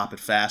can stop it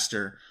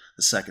faster.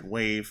 The second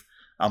wave.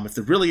 If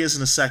there really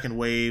isn't a second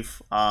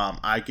wave,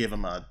 I give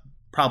him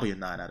probably a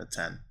 9 out of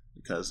 10,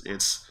 because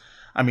it's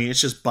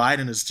just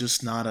Biden is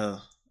just not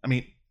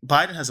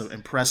Biden has an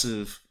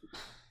impressive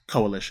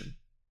coalition.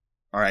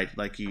 All right,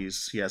 like he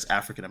has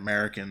African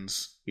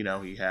Americans, he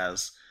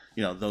has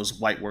those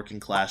white working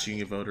class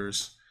union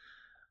voters,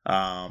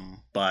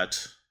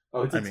 but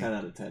it's a 10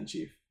 out of 10,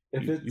 Chief.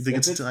 You think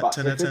it's 10 out of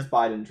 10? If it's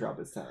Biden Trump,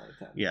 it's 10 out of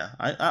 10. Yeah,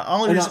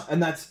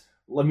 and that's,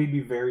 let me be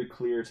very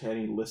clear to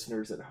any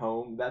listeners at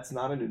home. That's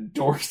not an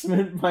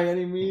endorsement by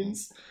any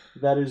means.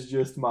 That is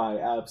just my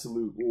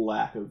absolute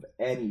lack of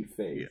any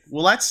faith. Yeah.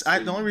 Well,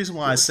 the only reason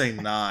why I say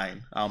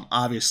 9.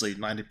 Obviously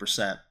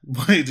 90%,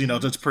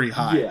 that's pretty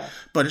high. Yeah.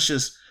 But it's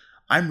just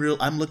I'm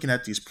looking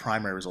at these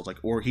primary results,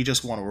 he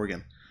just won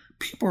Oregon.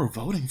 People are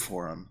voting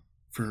for him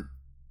for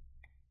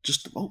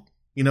just to vote.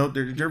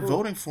 They're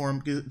voting for him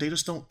because they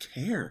just don't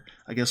care.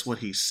 I guess what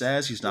he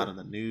says, he's not in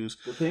the news.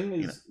 The thing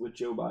is with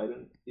Joe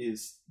Biden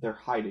is they're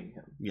hiding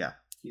him. Yeah.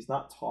 He's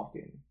not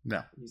talking.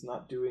 No. He's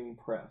not doing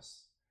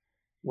press.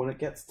 When it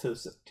gets to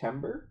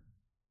September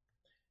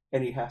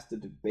and he has to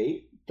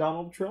debate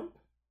Donald Trump,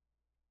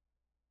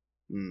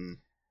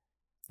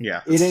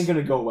 yeah, it ain't going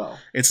to go well.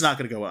 It's not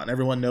going to go well. And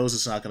everyone knows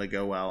it's not going to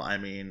go well. I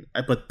mean,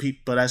 but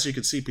as you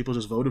can see, people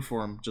just voted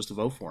for him just to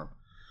vote for him.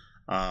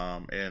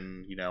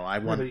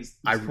 He's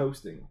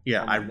coasting.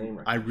 Yeah,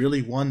 I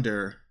really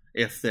wonder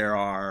if there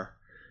are,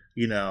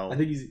 I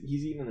think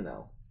he's even an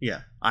L.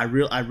 Yeah, I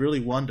really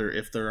wonder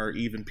if there are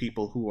even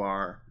people who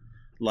are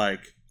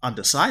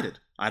undecided.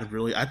 I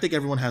think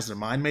everyone has their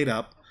mind made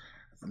up.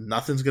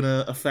 Nothing's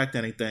gonna affect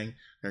anything.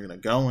 They're gonna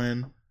go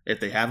in. If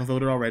they haven't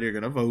voted already, they're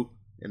gonna vote,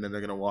 and then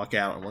they're gonna walk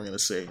out, and we're gonna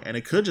see. And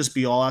it could just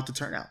be all out to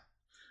turnout.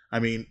 I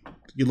mean,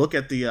 you look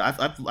at the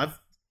I've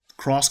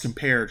cross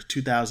compared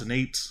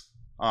 2008's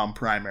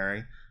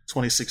primary,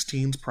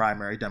 2016's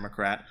primary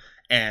Democrat,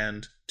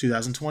 and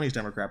 2020's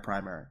Democrat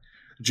primary.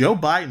 Joe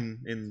Biden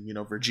in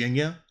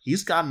Virginia,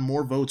 he's gotten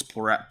more votes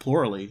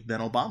plurally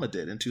than Obama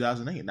did in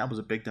 2008, and that was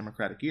a big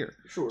Democratic year.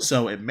 Sure.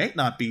 So it may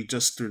not be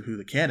just through who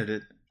the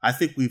candidate. I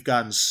think we've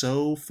gotten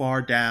so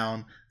far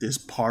down this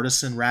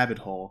partisan rabbit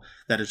hole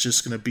that it's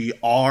just going to be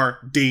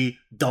RD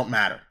don't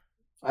matter.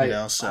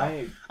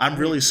 I'm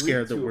really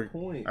scared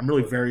that I'm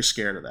really very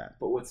scared of that.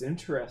 But what's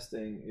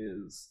interesting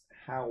is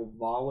how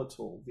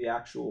volatile the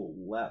actual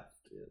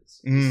left is.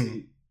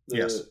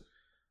 Yes.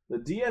 The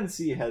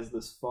DNC has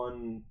this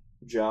fun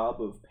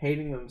job of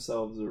painting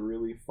themselves a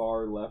really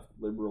far left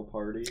liberal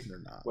party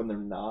when they're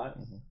not.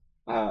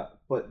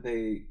 But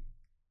they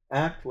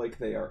act like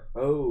they are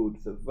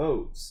owed the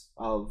votes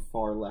of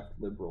far left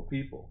liberal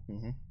people.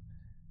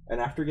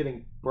 And after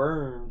getting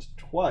burned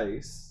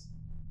twice,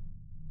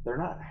 they're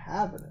not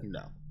having it.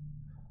 No.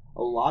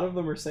 A lot of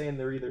them are saying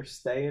they're either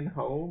staying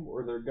home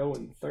or they're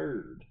going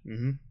third.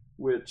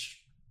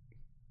 Which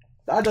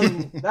that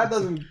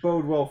doesn't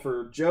bode well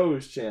for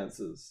Joe's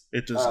chances.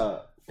 It does.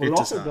 But it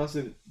also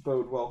doesn't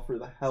bode well for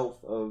the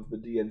health of the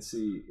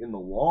DNC in the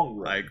long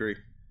run. I agree.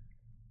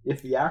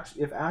 If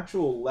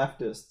actual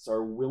leftists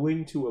are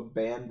willing to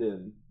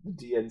abandon the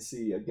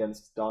DNC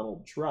against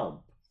Donald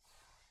Trump,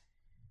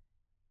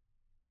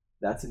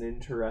 that's an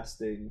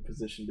interesting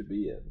position to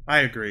be in. I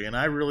agree, and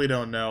I really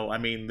don't know. I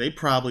mean, they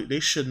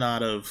should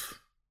not have.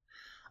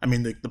 I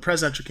mean, the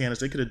presidential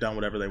candidates, they could have done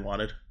whatever they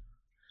wanted.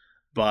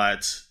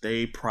 But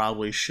they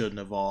probably shouldn't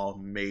have all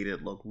made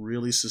it look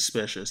really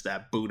suspicious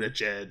that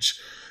Buttigieg,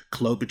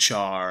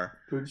 Klobuchar,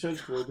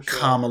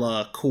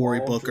 Kamala, Cory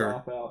Booker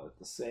drop out at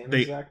the same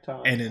exact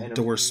time and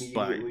endorsed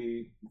by.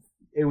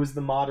 It was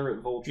the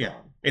moderate Voltron. Yeah.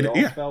 They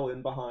all fell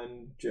in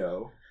behind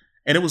Joe.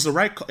 And it was the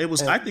right.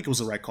 I think it was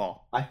the right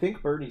call. I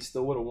think Bernie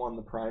still would have won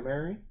the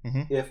primary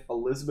Mm-hmm. if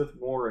Elizabeth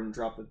Warren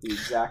dropped at the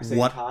exact same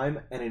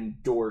time and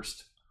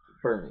endorsed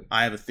Bernie.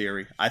 I have a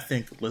theory. I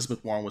think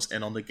Elizabeth Warren was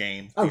in on the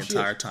game the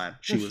entire time.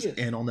 She was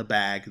in on the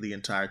bag the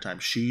entire time.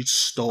 She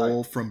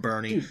stole from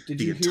Bernie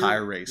the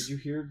entire race. Did you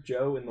hear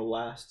Joe in the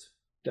last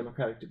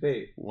Democratic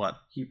debate? What?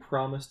 He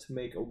promised to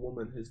make a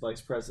woman his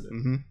vice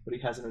president, but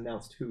he hasn't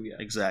announced who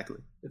yet. Exactly.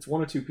 It's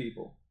one of two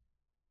people.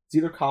 It's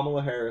either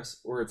Kamala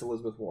Harris or it's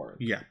Elizabeth Warren.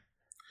 Yeah.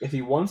 If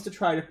he wants to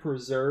try to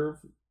preserve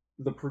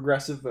the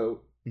progressive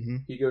vote,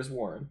 he goes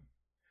Warren.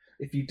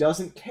 If he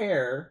doesn't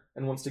care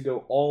and wants to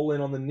go all in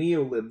on the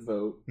neo-lib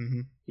vote,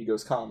 he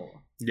goes Kamala.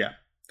 Yeah,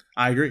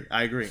 I agree.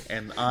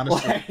 And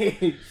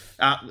honestly,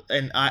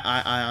 I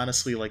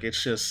honestly, like,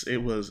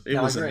 it was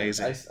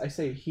amazing. I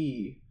say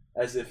he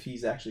as if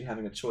he's actually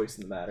having a choice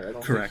in the matter. I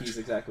don't think he's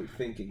exactly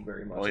thinking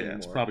very much anymore.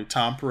 It's probably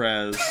Tom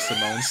Perez,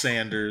 Simone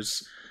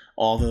Sanders,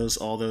 all those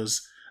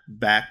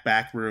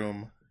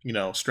backroom,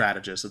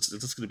 strategists.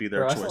 It's going to be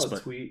their choice. I saw a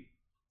tweet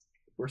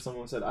where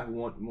someone said, "I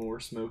want more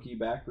smoky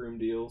backroom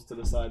deals to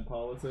decide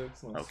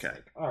politics." Okay.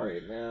 Like, all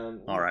right,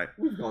 man. All right.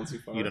 We've gone too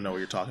far. You don't know what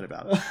you're talking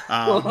about.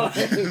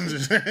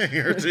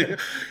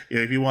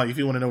 If you want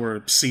to know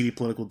where seedy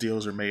political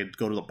deals are made,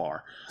 go to the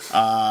bar.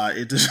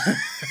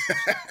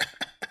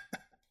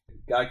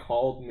 Guy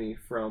called me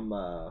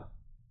from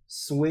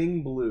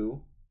Swing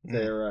Blue.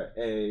 They're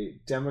a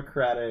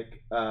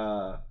Democratic,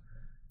 not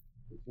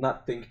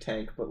think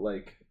tank, but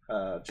like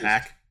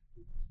just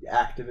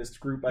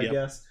activist group, I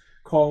guess.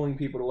 Calling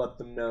people to let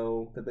them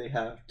know that they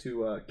have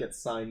to get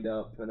signed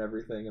up and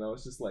everything. And I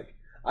was just like,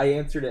 I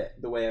answered it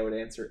the way I would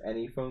answer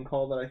any phone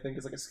call that I think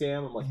is like a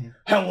scam. I'm like,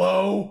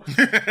 hello?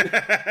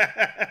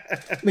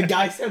 The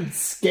guy sounded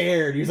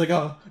scared. He was like,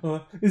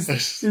 is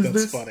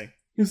this funny.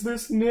 Is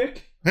this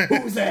Nick?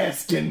 Who's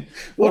asking?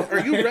 What, are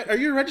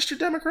you a registered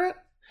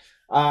Democrat?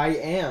 I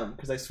am,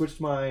 because I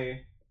switched my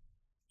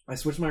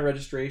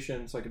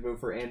registration so I could vote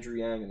for Andrew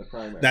Yang in the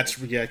primary. That's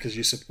because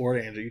you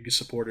support Andrew. You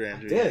supported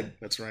Andrew. I did. Yang.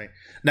 That's right.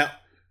 Now,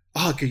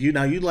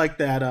 you like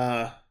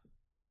that?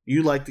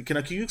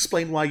 Can you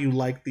explain why you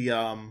like the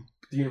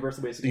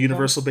universal basic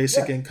universal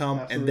basic income,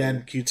 absolutely. and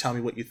then can you tell me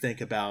what you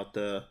think about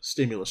the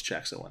stimulus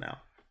checks that went out?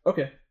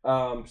 Okay,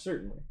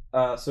 certainly.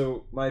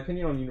 So my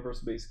opinion on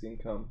universal basic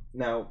income.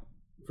 Now,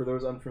 for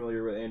those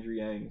unfamiliar with Andrew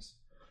Yang's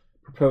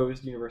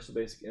proposed universal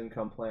basic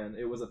income plan,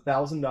 it was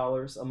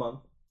 $1,000 a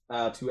month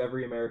to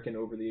every American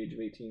over the age of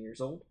 18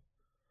 years old.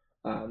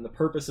 And the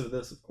purpose of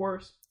this, of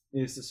course,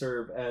 is to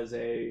serve as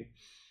a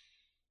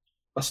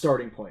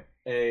starting point.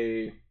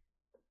 If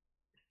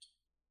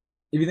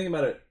you think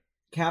about it,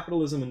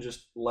 capitalism and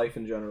just life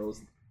in general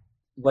is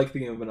like the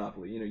game of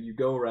Monopoly. You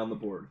go around the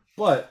board,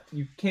 but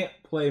you can't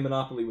play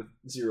Monopoly with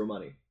zero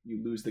money.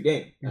 You lose the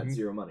game at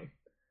zero money.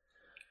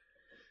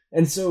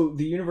 And so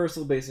the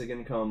universal basic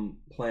income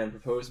plan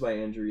proposed by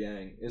Andrew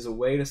Yang is a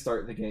way to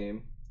start the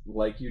game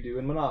like you do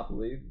in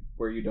Monopoly,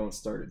 where you don't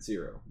start at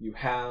zero. You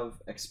have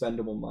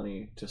expendable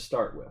money to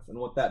start with. And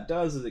what that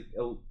does is it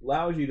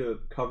allows you to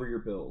cover your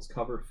bills,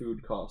 cover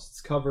food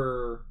costs,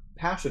 cover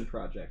passion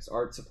projects,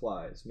 art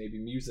supplies, maybe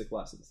music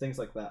lessons, things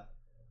like that,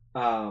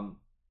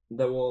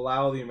 that will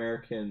allow the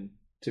American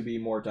to be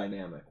more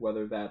dynamic,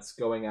 whether that's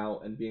going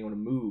out and being able to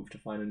move to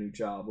find a new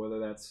job, whether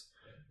that's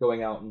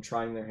going out and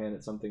trying their hand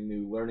at something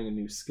new, learning a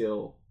new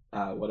skill,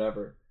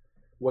 whatever.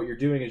 What you're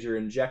doing is you're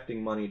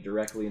injecting money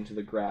directly into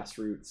the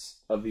grassroots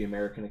of the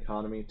American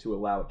economy to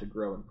allow it to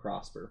grow and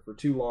prosper. For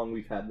too long,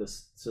 we've had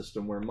this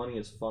system where money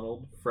is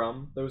funneled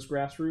from those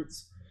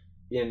grassroots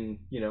in,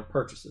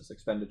 purchases,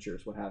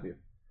 expenditures, what have you.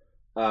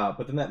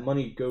 But then that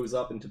money goes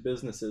up into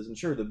businesses, and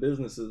sure, the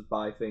businesses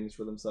buy things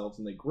for themselves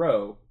and they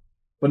grow,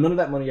 but none of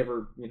that money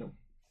ever,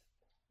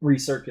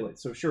 recirculates.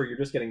 So sure, you're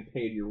just getting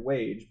paid your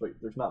wage, but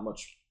there's not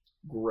much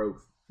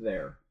growth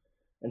there.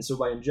 And so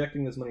by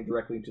injecting this money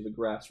directly into the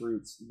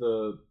grassroots,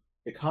 the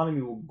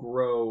economy will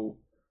grow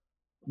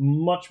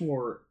much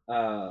more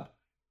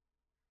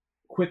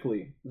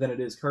quickly than it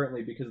is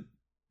currently, because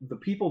the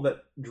people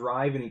that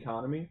drive an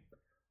economy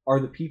are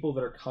the people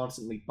that are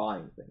constantly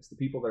buying things, the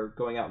people that are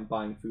going out and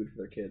buying food for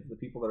their kids, the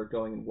people that are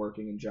going and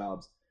working in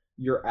jobs,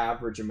 your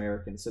average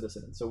American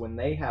citizen. And so when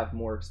they have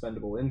more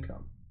expendable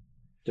income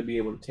to be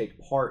able to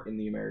take part in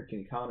the American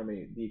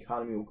economy, the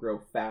economy will grow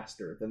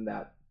faster than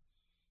that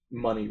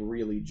money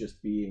really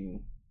just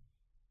being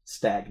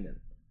stagnant.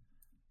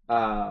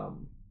 Now,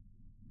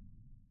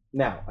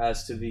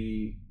 as to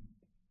the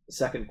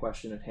second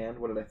question at hand,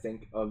 what did I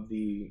think of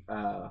the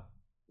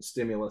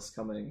stimulus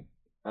coming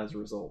as a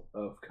result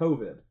of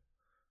COVID?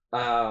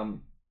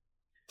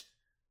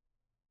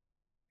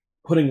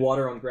 Putting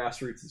water on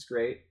grassroots is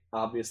great,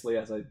 obviously,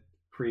 as I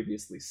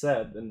previously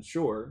said, and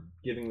sure,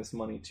 giving this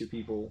money to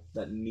people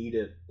that need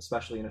it,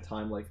 especially in a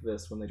time like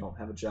this when they don't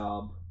have a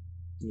job,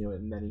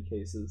 in many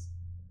cases,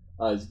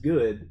 is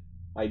good.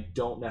 I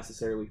don't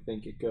necessarily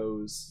think it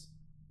goes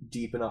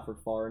deep enough or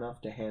far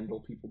enough to handle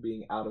people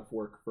being out of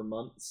work for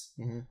months.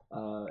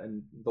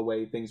 And the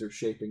way things are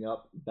shaping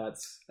up,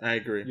 I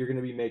agree. You're going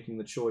to be making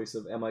the choice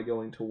of, am I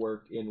going to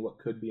work in what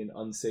could be an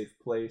unsafe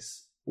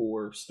place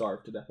or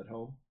starve to death at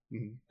home?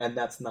 And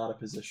that's not a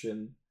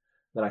position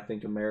that I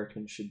think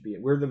Americans should be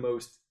in. We're the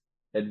most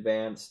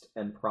advanced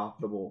and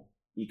profitable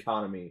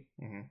economy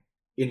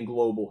in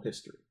global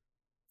history.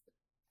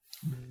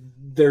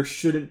 There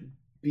shouldn't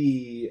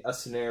be a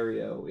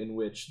scenario in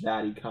which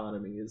that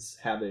economy is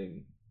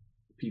having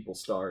people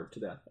starve to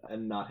death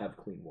and not have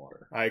clean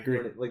water. I agree.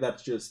 Like,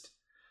 that's just...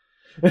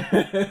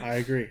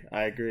 I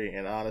agree.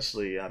 And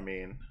honestly, I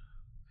mean,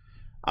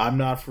 I'm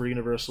not for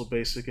universal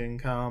basic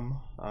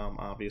income,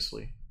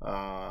 obviously.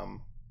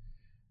 I'm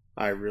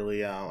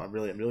really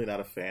not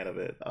a fan of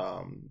it,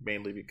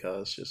 mainly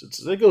because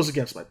it goes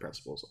against my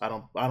principles. I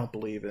don't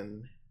believe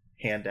in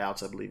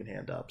handouts. I believe in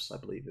hand-ups. I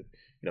believe that,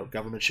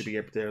 government should be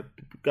up there.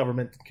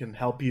 Government can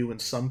help you in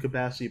some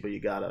capacity, but you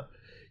gotta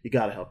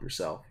help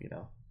yourself.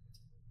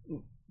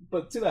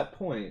 But to that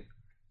point,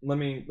 let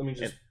me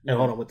just and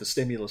hold on with the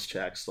stimulus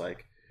checks.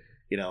 Like,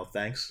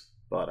 thanks,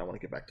 but I want to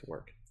get back to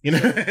work.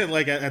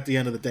 Like at the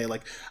end of the day,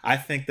 like I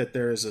think that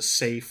there is a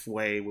safe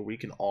way where we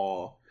can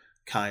all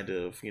kind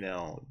of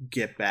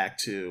get back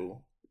to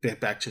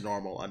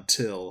normal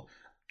until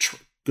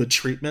good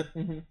treatment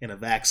and a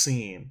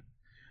vaccine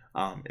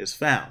is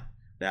found.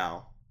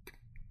 Now,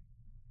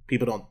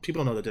 people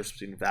don't know the difference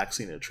between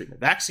vaccine and treatment.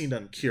 Vaccine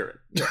doesn't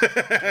cure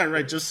it,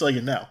 right? Just so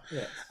you know.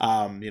 Yes.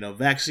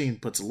 Vaccine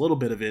puts a little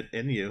bit of it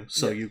in you,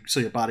 so your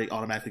body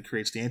automatically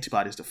creates the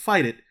antibodies to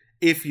fight it.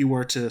 If you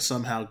were to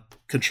somehow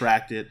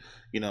contract it,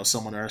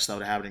 someone else that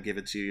would have it and give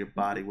it to you, your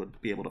body would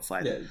be able to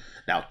fight it.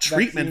 Now,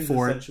 treatment vaccines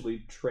for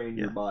essentially train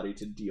your body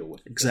to deal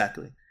with it.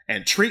 Exactly.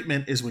 And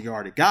treatment is when you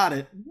already got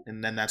it,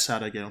 and then that's how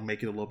to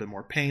make it a little bit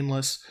more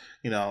painless,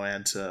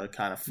 and to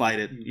kind of fight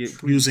it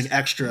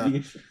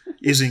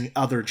using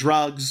other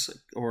drugs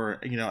or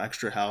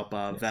extra help,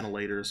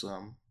 ventilators.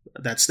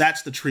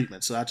 That's the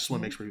treatment. So I just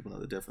want to make sure people know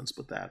the difference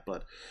with that.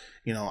 But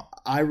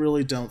I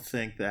really don't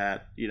think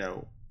that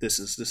this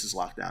is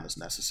lockdown is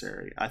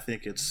necessary. I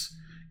think it's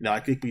I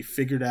think we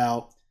figured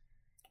out.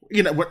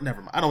 Never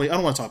mind. I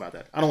don't want to talk about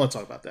that.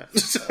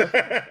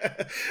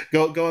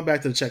 Going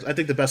back to the checks, I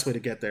think the best way to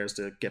get there is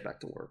to get back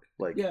to work.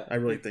 I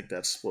really think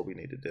that's what we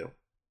need to do.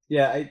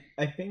 Yeah,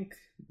 I think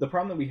the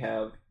problem that we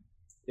have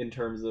in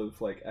terms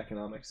of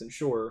economics, and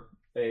sure,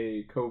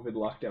 a COVID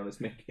lockdown is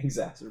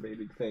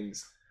exacerbating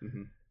things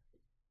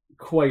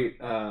quite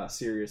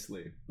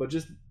seriously, but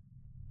just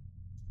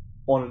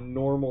on a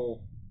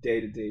normal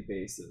day-to-day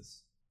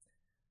basis,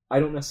 I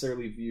don't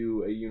necessarily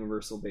view a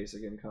universal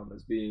basic income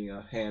as being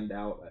a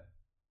handout,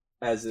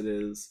 as it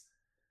is.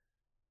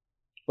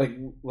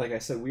 Like I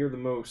said, we are the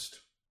most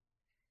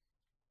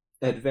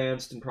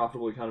advanced and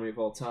profitable economy of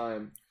all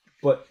time,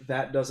 but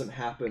that doesn't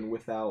happen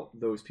without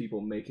those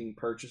people making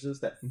purchases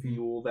that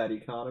fuel that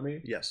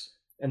economy. Yes.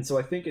 And so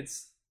I think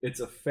it's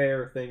a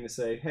fair thing to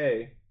say,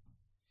 hey,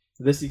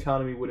 this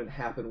economy wouldn't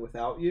happen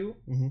without you.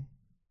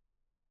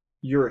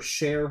 You're a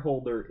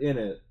shareholder in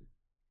it.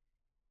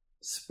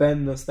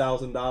 Spend this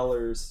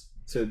 $1,000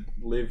 to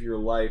live your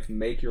life,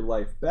 make your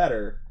life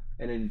better,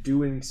 and in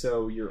doing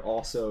so, you're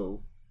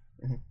also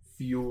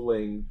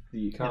fueling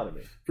the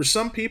economy. For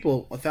some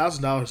people,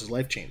 $1,000 is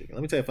life changing.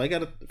 Let me tell you,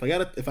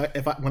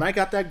 when I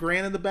got that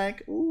grand in the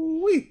bank,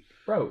 ooh-wee,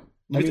 bro,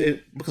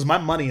 because my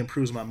money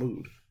improves my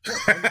mood.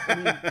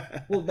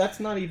 Well, that's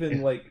not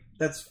even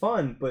that's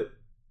fun, but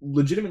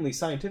legitimately,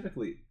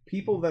 scientifically,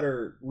 people that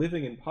are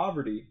living in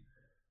poverty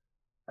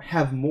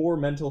have more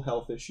mental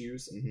health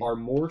issues, are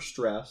more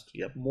stressed,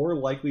 more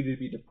likely to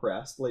be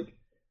depressed.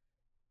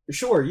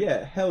 Sure,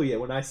 yeah, hell yeah,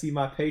 when I see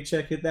my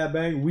paycheck hit that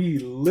bank, we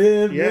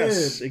live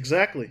Yes,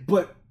 exactly.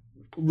 But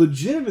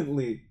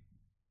legitimately,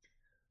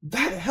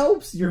 that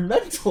helps your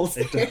mental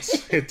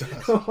state. It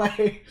does.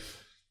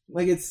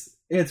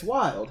 It's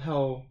wild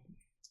how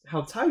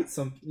tight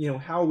some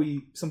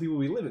people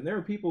we live in. There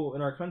are people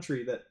in our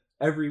country that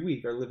every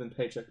week are living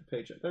paycheck to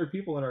paycheck. There are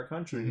people in our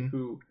country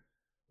who,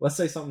 let's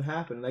say something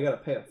happened and they got to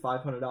pay a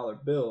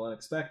 $500 bill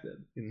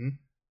unexpected.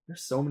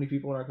 There's so many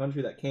people in our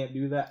country that can't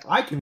do that.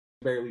 I can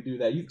barely do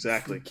that. You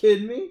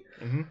kidding me?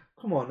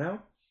 Come on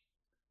now.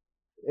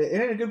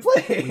 It ain't a good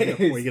place.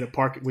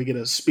 We get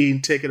a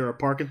speeding ticket or a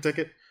parking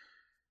ticket.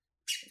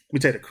 Let me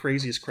tell you, the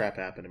craziest crap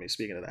happened to me.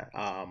 Speaking of that,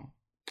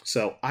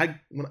 so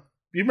you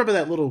remember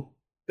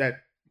that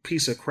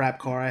piece of crap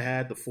car I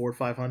had, the Ford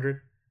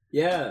 500?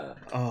 Yeah.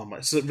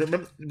 So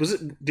remember,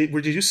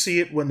 did you see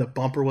it when the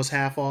bumper was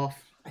half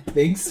off? I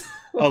think so.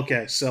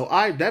 Okay, so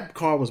that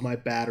car was my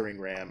battering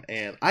ram,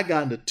 and I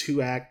got into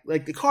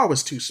the car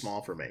was too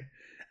small for me,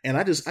 and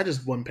I just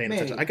wasn't paying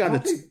attention. I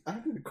don't think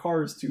the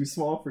car is too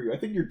small for you. I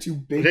think you're too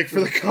big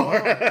for the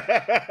car.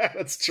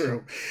 That's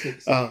true.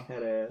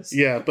 Head ass.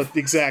 Yeah, but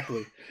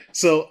exactly.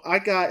 So I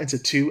got into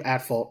 2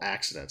 at-fault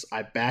accidents.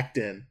 I backed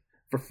in.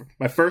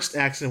 My first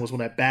accident was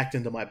when I backed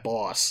into my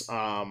boss.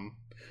 When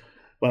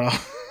I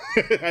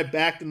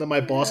backed into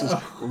my boss's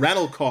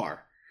rental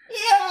car.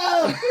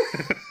 Yeah.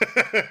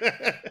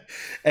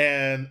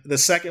 And the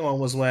second one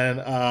was when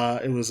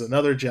it was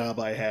another job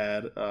I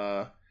had,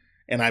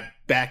 and I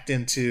backed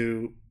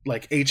into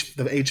like the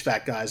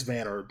HVAC guy's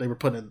van, or they were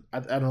putting in, I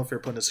don't know if they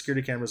were putting in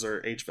security cameras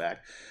or HVAC.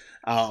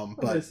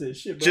 But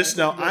just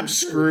know I'm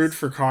screwed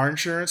for car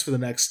insurance for the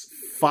next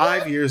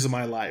 5 years of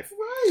my life.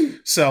 Right.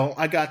 So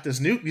I got this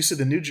new. You said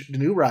the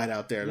new ride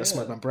out there. That's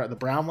Yeah. the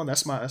brown one.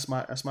 That's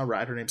my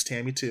ride. Her name's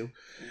Tammy too,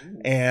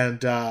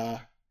 and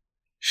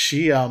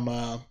she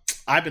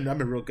I've been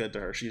real good to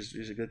her.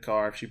 She's a good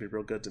car. She'd be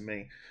real good to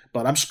me.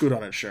 But I'm screwed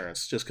on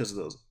insurance just because of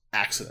those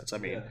accidents. I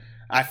mean,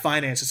 I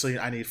finance it so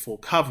I need full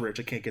coverage.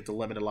 I can't get the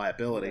limited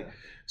liability. Yeah.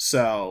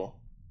 So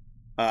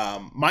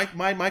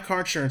my car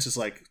insurance is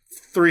like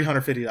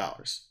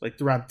 $350, like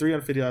around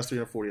 $350,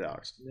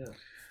 $340.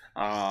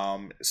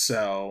 Yeah.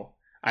 So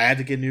I had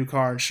to get new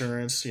car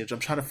insurance. I'm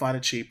trying to find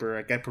it cheaper.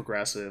 I get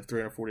Progressive,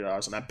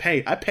 $340, and I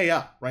pay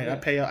up, right?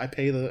 Yeah. I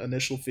pay the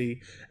initial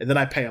fee, and then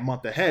I pay a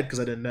month ahead because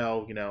I didn't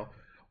know,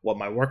 what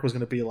my work was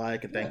going to be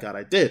like, and thank God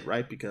I did,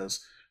 right?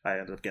 Because I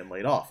ended up getting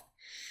laid off.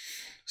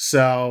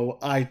 So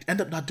I end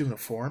up not doing a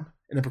form,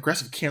 and then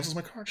Progressive cancels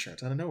my car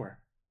insurance out of nowhere.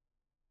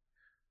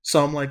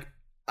 So I'm like,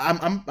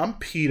 I'm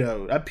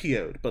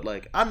PO'd, but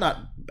like I'm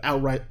not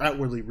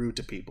outwardly rude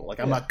to people. Like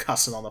I'm not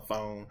cussing on the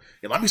phone.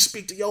 Let me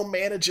speak to your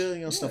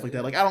manager, stuff like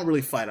that. Like I don't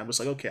really fight. I'm just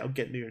like, okay, I'll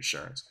get new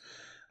insurance.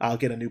 I'll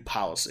get a new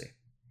policy.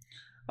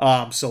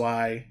 So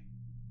I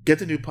get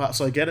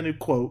so I get a new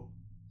quote,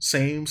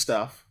 same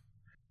stuff.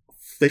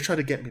 They try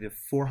to get me to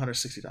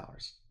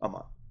 $460 a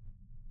month.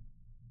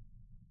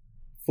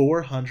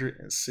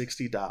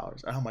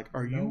 $460. And I'm like,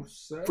 are you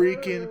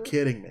freaking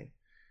kidding me?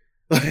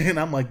 And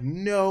I'm like,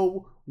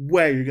 no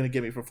way you're gonna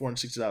get me for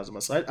 $460 a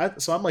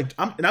month. So I'm like,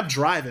 I'm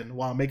driving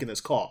while I'm making this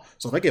call.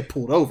 So if I get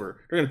pulled over,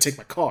 they're gonna take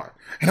my car,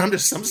 and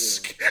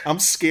I'm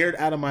scared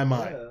out of my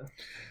mind. Yeah.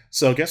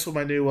 So guess what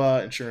my new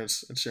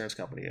insurance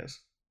company is?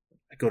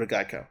 I go to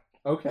Geico.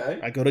 Okay.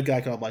 I go to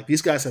Geico. I'm like,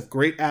 these guys have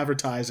great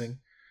advertising.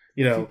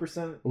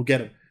 2%. We'll get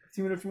them.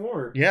 2 minutes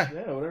more. Yeah.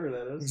 Yeah, whatever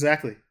that is.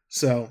 Exactly.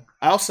 So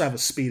I also have a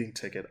speeding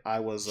ticket. I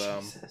was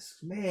Jesus,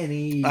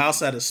 Manny. I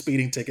also had a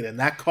speeding ticket in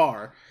that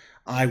car.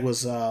 I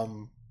was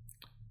on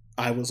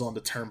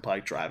the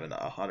turnpike driving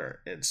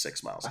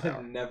 106 miles an hour. I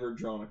have never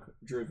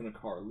driven a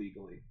car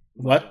legally.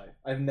 What?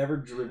 I've never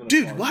driven a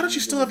Dude, car. why don't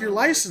you still have your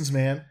license,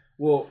 man?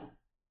 Well,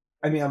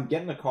 I mean, I'm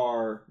getting a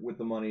car with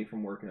the money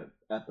from working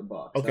at the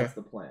Bucks. Okay. That's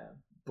the plan.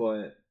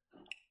 But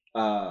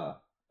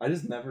I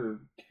just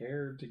never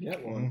cared to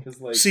get one because,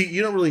 like, see,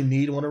 you don't really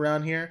need one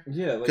around here.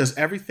 Yeah, because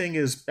everything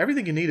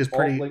you need is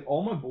pretty.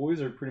 All my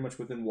boys are pretty much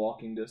within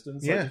walking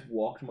distance. So I just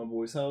walk to my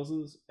boys'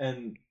 houses,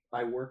 and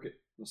I work at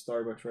the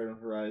Starbucks right on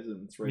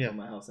Horizon. It's right on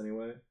my house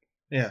anyway.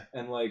 Yeah,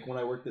 and like when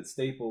I worked at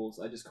Staples,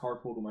 I just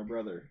carpooled with my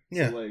brother.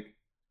 Yeah, so, like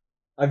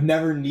I've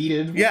never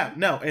needed one. Yeah,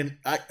 no, and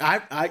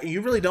I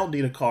you really don't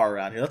need a car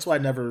around here. That's why I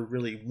never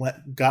really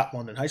got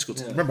one in high school.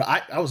 Yeah. Remember,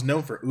 I was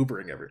known for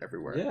Ubering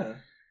everywhere. Yeah.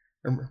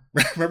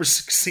 Remember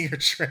senior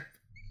trip?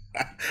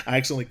 I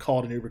accidentally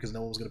called an Uber because no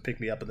one was going to pick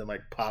me up, and then my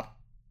pop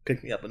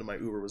picked me up, and then my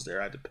Uber was there.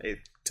 I had to pay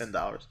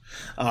 $10.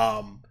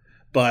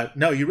 But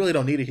no, you really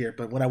don't need it here.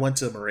 But when I went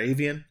to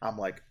Moravian, I'm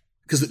like,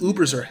 because the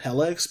Ubers are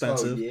hella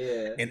expensive,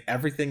 and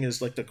everything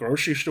is like the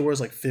grocery store is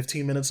like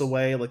 15 minutes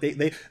away. Like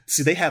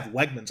they have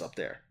Wegmans up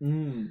there.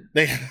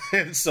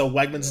 So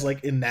Wegmans is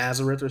like in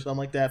Nazareth or something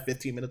like that,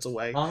 15 minutes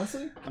away.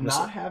 Honestly,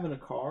 not having a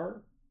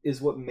car is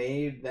what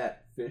made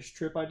that fish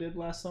trip I did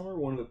last summer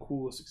one of the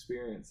coolest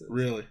experiences.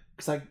 Really?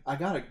 Because I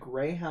got a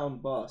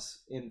Greyhound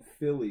bus in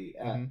Philly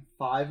at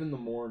 5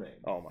 a.m.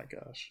 Oh my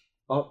gosh!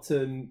 Up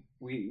to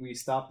we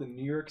stopped in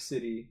New York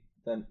City,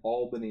 then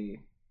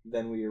Albany,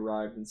 then we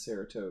arrived in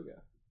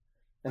Saratoga.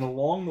 And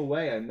along the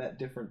way, I met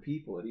different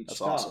people at each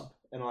stop. Awesome.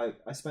 And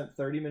I spent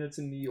 30 minutes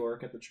in New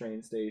York at the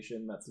train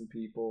station, met some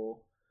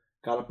people,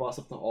 got a bus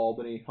up to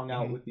Albany, hung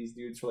out with these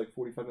dudes for like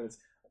 45 minutes.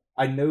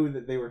 I know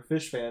that they were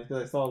fish fans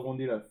because I saw one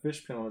dude have a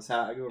fish pin on his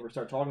hat. I go over and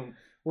start talking.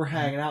 We're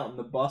hanging out in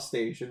the bus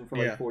station for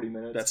like 40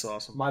 minutes. That's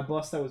awesome. My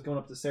bus that was going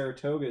up to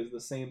Saratoga is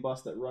the same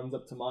bus that runs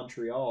up to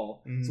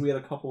Montreal. So we had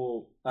a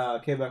couple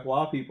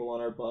Quebecois people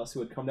on our bus who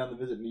had come down to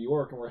visit New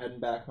York, and we're heading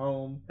back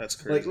home. That's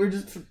crazy. Like, we're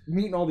just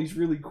meeting all these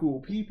really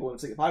cool people. And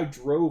it's like, if I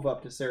drove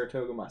up to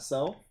Saratoga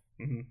myself,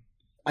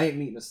 I ain't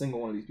meeting a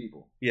single one of these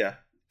people. Yeah.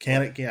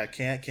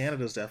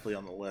 Canada's definitely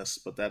on the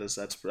list, but that's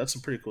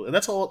some pretty cool, and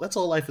that's all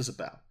life is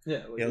about.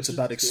 Yeah, like, it's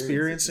about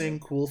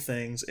experiencing cool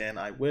things, and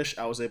I wish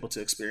I was able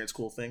to experience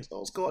cool things. I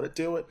was going to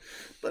do it,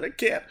 but I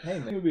can't. Hey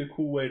man, it would be a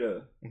cool way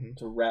to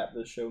wrap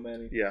this show,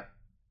 Manny. Yeah,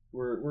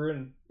 we're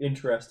in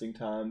interesting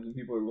times, and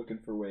people are looking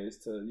for ways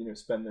to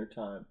spend their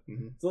time.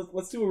 So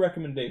let's do a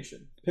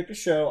recommendation. Pick a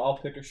show. I'll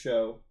pick a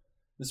show.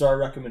 This is our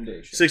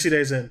recommendation. 60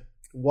 Days In.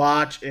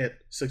 Watch it.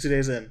 60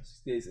 Days In.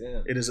 60 Days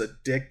In. It is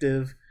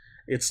addictive.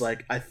 It's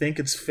like, I think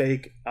it's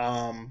fake,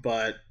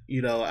 but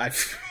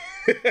it's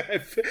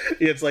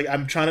like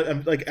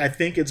I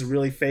think it's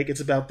really fake.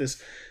 It's about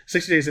this.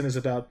 60 Days In is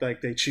about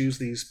like they choose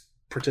these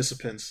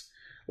participants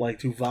like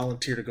to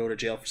volunteer to go to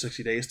jail for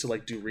 60 days to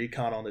like do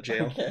recon on the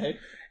jail. Okay.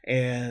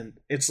 And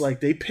it's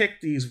like they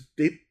pick these.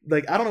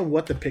 I don't know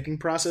what the picking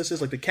process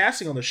is. Like the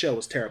casting on the show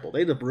was terrible.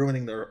 They ended up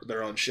ruining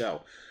their own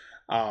show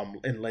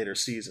in later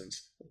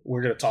seasons.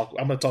 I'm gonna talk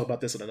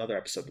about this in another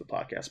episode of the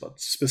podcast, but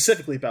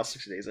specifically about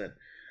 60 Days In.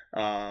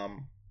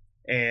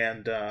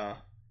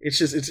 It's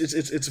just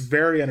it's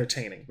very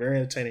entertaining. Very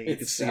entertaining. You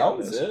can see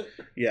it.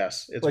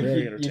 Yes, it's like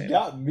very entertaining. You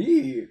got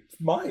me.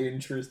 My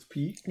interest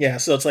peaked. Yeah,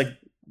 so it's like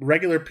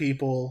regular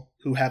people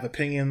who have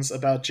opinions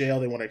about jail.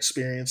 They want to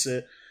experience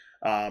it,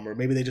 or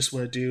maybe they just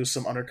want to do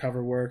some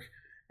undercover work,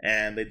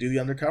 and they do the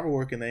undercover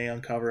work and they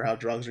uncover how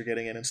drugs are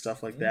getting in and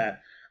stuff like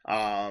that.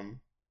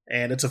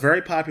 And it's a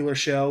very popular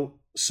show.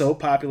 So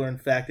popular, in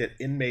fact, that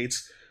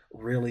inmates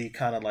really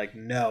kind of like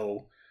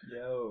know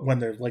when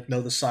they're like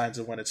know the signs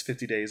of when it's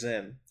 50 days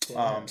in.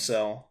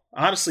 So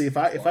honestly, if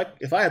I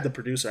had the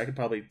producer, I could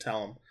probably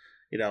tell him,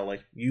 you know,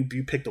 like you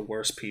pick the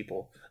worst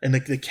people, and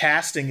the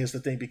casting is the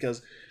thing,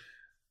 because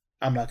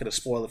I'm not going to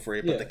spoil it for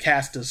you, but the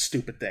cast does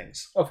stupid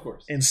things, of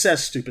course, and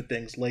says stupid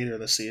things later in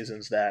the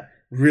seasons that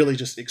really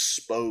just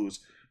expose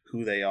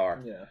who they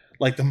are. Yeah,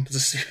 like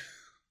the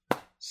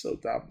so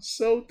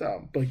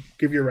dumb. But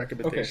give your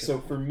recommendation. Okay,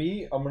 so for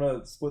me, I'm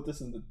gonna split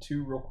this into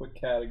two real quick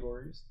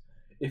categories.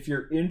 If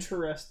you're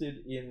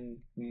interested in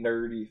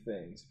nerdy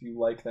things, if you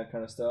like that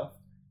kind of stuff,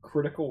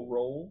 Critical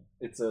Role.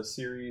 It's a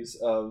series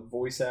of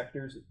voice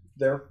actors.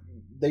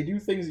 They do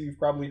things that you've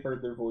probably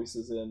heard their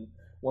voices in.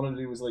 One of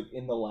them was like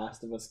in the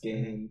Last of Us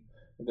game.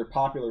 Mm-hmm. They're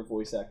popular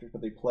voice actors,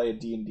 but they play a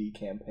D&D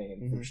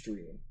campaign for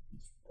stream.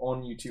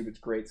 On YouTube, it's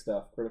great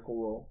stuff. Critical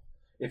Role.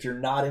 If you're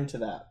not into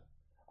that,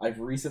 I've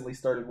recently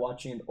started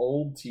watching an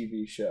old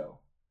TV show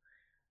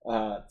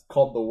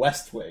called The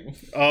West Wing.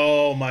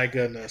 Oh my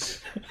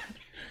goodness.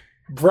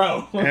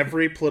 Bro,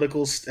 every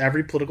political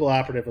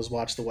operative has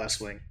watched The West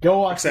Wing. Go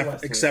watch The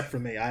West Wing. Except for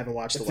me, I haven't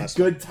watched The West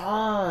Wing. It's a good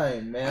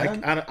time,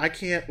 man. I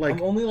can't like.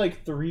 I'm only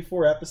like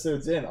 3-4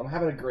 episodes in. I'm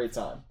having a great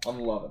time. I'm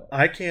loving it.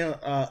 I can't.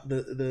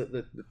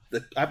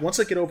 Once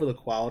I get over the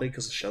quality,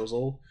 because the show's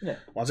old. Yeah.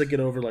 Once I get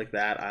over like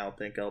that, I don't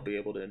think I'll be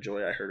able to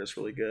enjoy it. I heard it's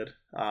really good.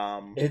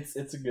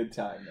 It's a good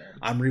time, man.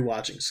 I'm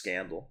rewatching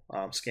Scandal.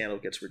 Scandal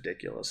gets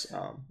ridiculous.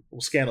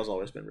 Scandal's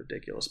always been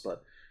ridiculous,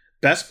 but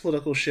best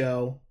political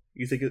show.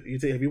 You think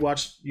have you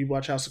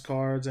watch House of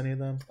Cards, any of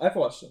them? I've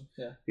watched them,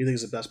 yeah. You think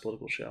it's the best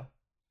political show?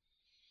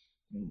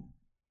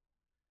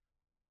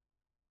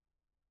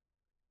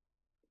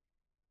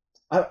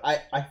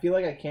 I feel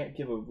like I can't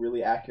give a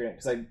really accurate,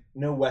 because I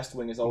know West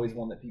Wing is always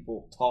one that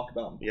people talk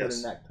about and put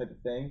in that type of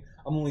thing.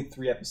 I'm only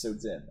 3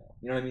 episodes in, though.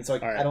 You know what I mean? So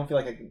I don't feel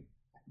like I can.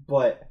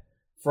 But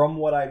from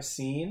what I've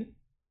seen,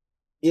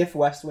 if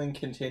West Wing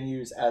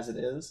continues as it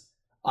is,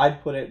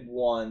 I'd put it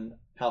 1,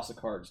 House of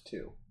Cards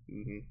 2.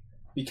 Mm-hmm.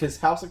 Because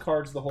House of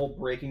Cards, the whole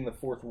breaking the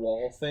fourth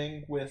wall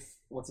thing with,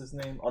 what's his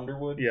name,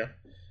 Underwood,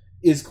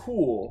 is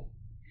cool.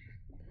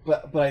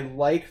 But I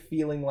like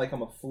feeling like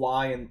I'm a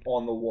fly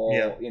on the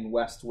wall in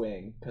West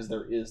Wing, because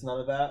there is none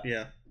of that.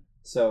 Yeah.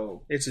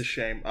 So it's a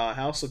shame.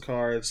 House of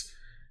Cards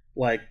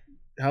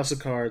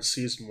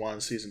season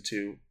 1, season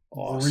 2,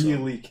 awesome.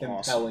 Really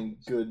compelling,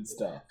 good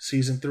stuff.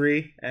 Season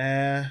 3,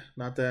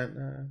 not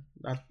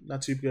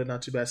too good,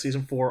 not too bad.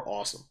 Season 4,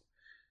 awesome.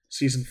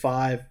 Season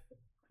 5,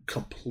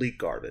 complete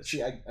garbage.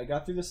 See, I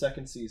got through the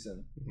second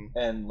season,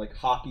 and like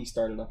hockey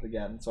started up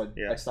again, so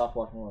I stopped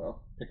watching.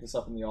 I'll pick this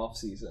up in the off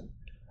season,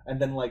 and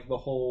then like the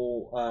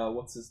whole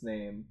what's his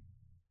name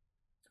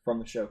from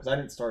the show, because I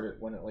didn't start it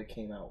when it like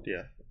came out.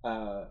 Yeah.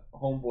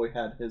 Homeboy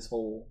had his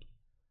whole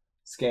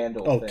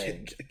scandal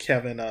thing.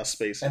 Kevin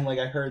Spacey. And like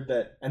I heard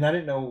that, and I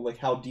didn't know like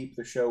how deep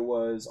the show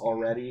was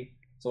already.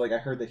 So like I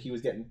heard that he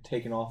was getting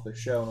taken off the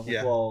show, and I was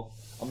like, well,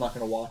 I'm not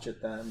going to watch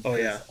it then. Oh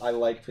yeah, I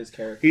liked his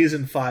character. He's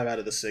in 5 out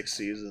of the 6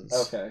 seasons.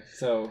 Okay,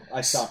 so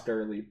I stopped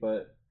early,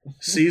 but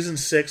season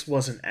 6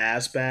 wasn't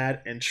as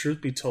bad. And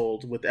truth be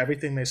told, with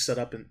everything they set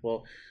up, I'm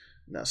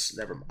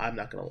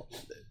not going to.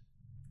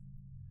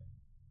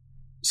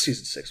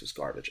 Season 6 was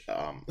garbage.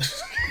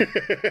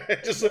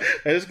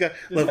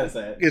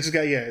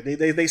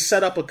 They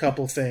set up a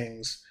couple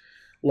things.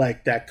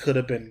 Like, that could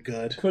have been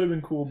good. Could have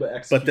been cool,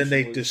 but then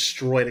they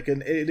destroyed it.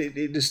 And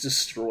it just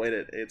destroyed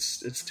it.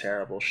 It's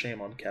terrible.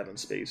 Shame on Kevin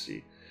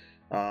Spacey,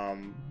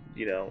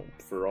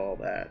 for all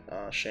that.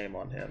 Shame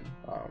on him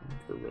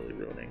for really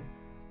ruining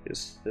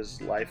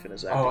his life and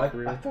his acting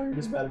career. I thought you were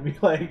just about to be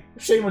like,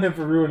 shame on him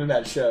for ruining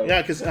that show.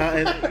 Yeah, because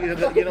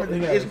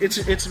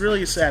it's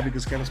really sad,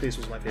 because Kevin Spacey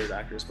was my favorite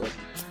actor, but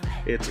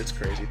it's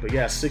crazy. But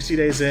yeah, 60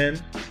 Days In,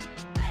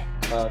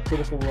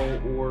 Critical Role,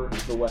 or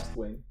The West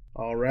Wing.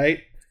 All right.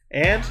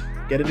 And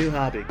get a new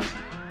hobby.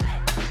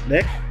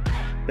 Nick,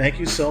 thank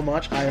you so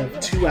much. I have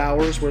 2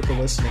 hours worth of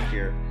listening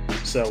here,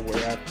 so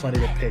we're at plenty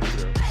to pick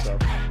through. So,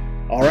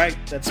 all right,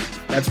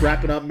 that's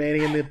wrapping up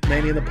Manny in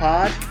the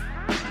pod.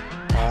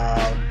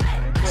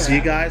 See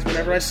you guys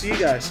whenever I see you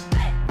guys.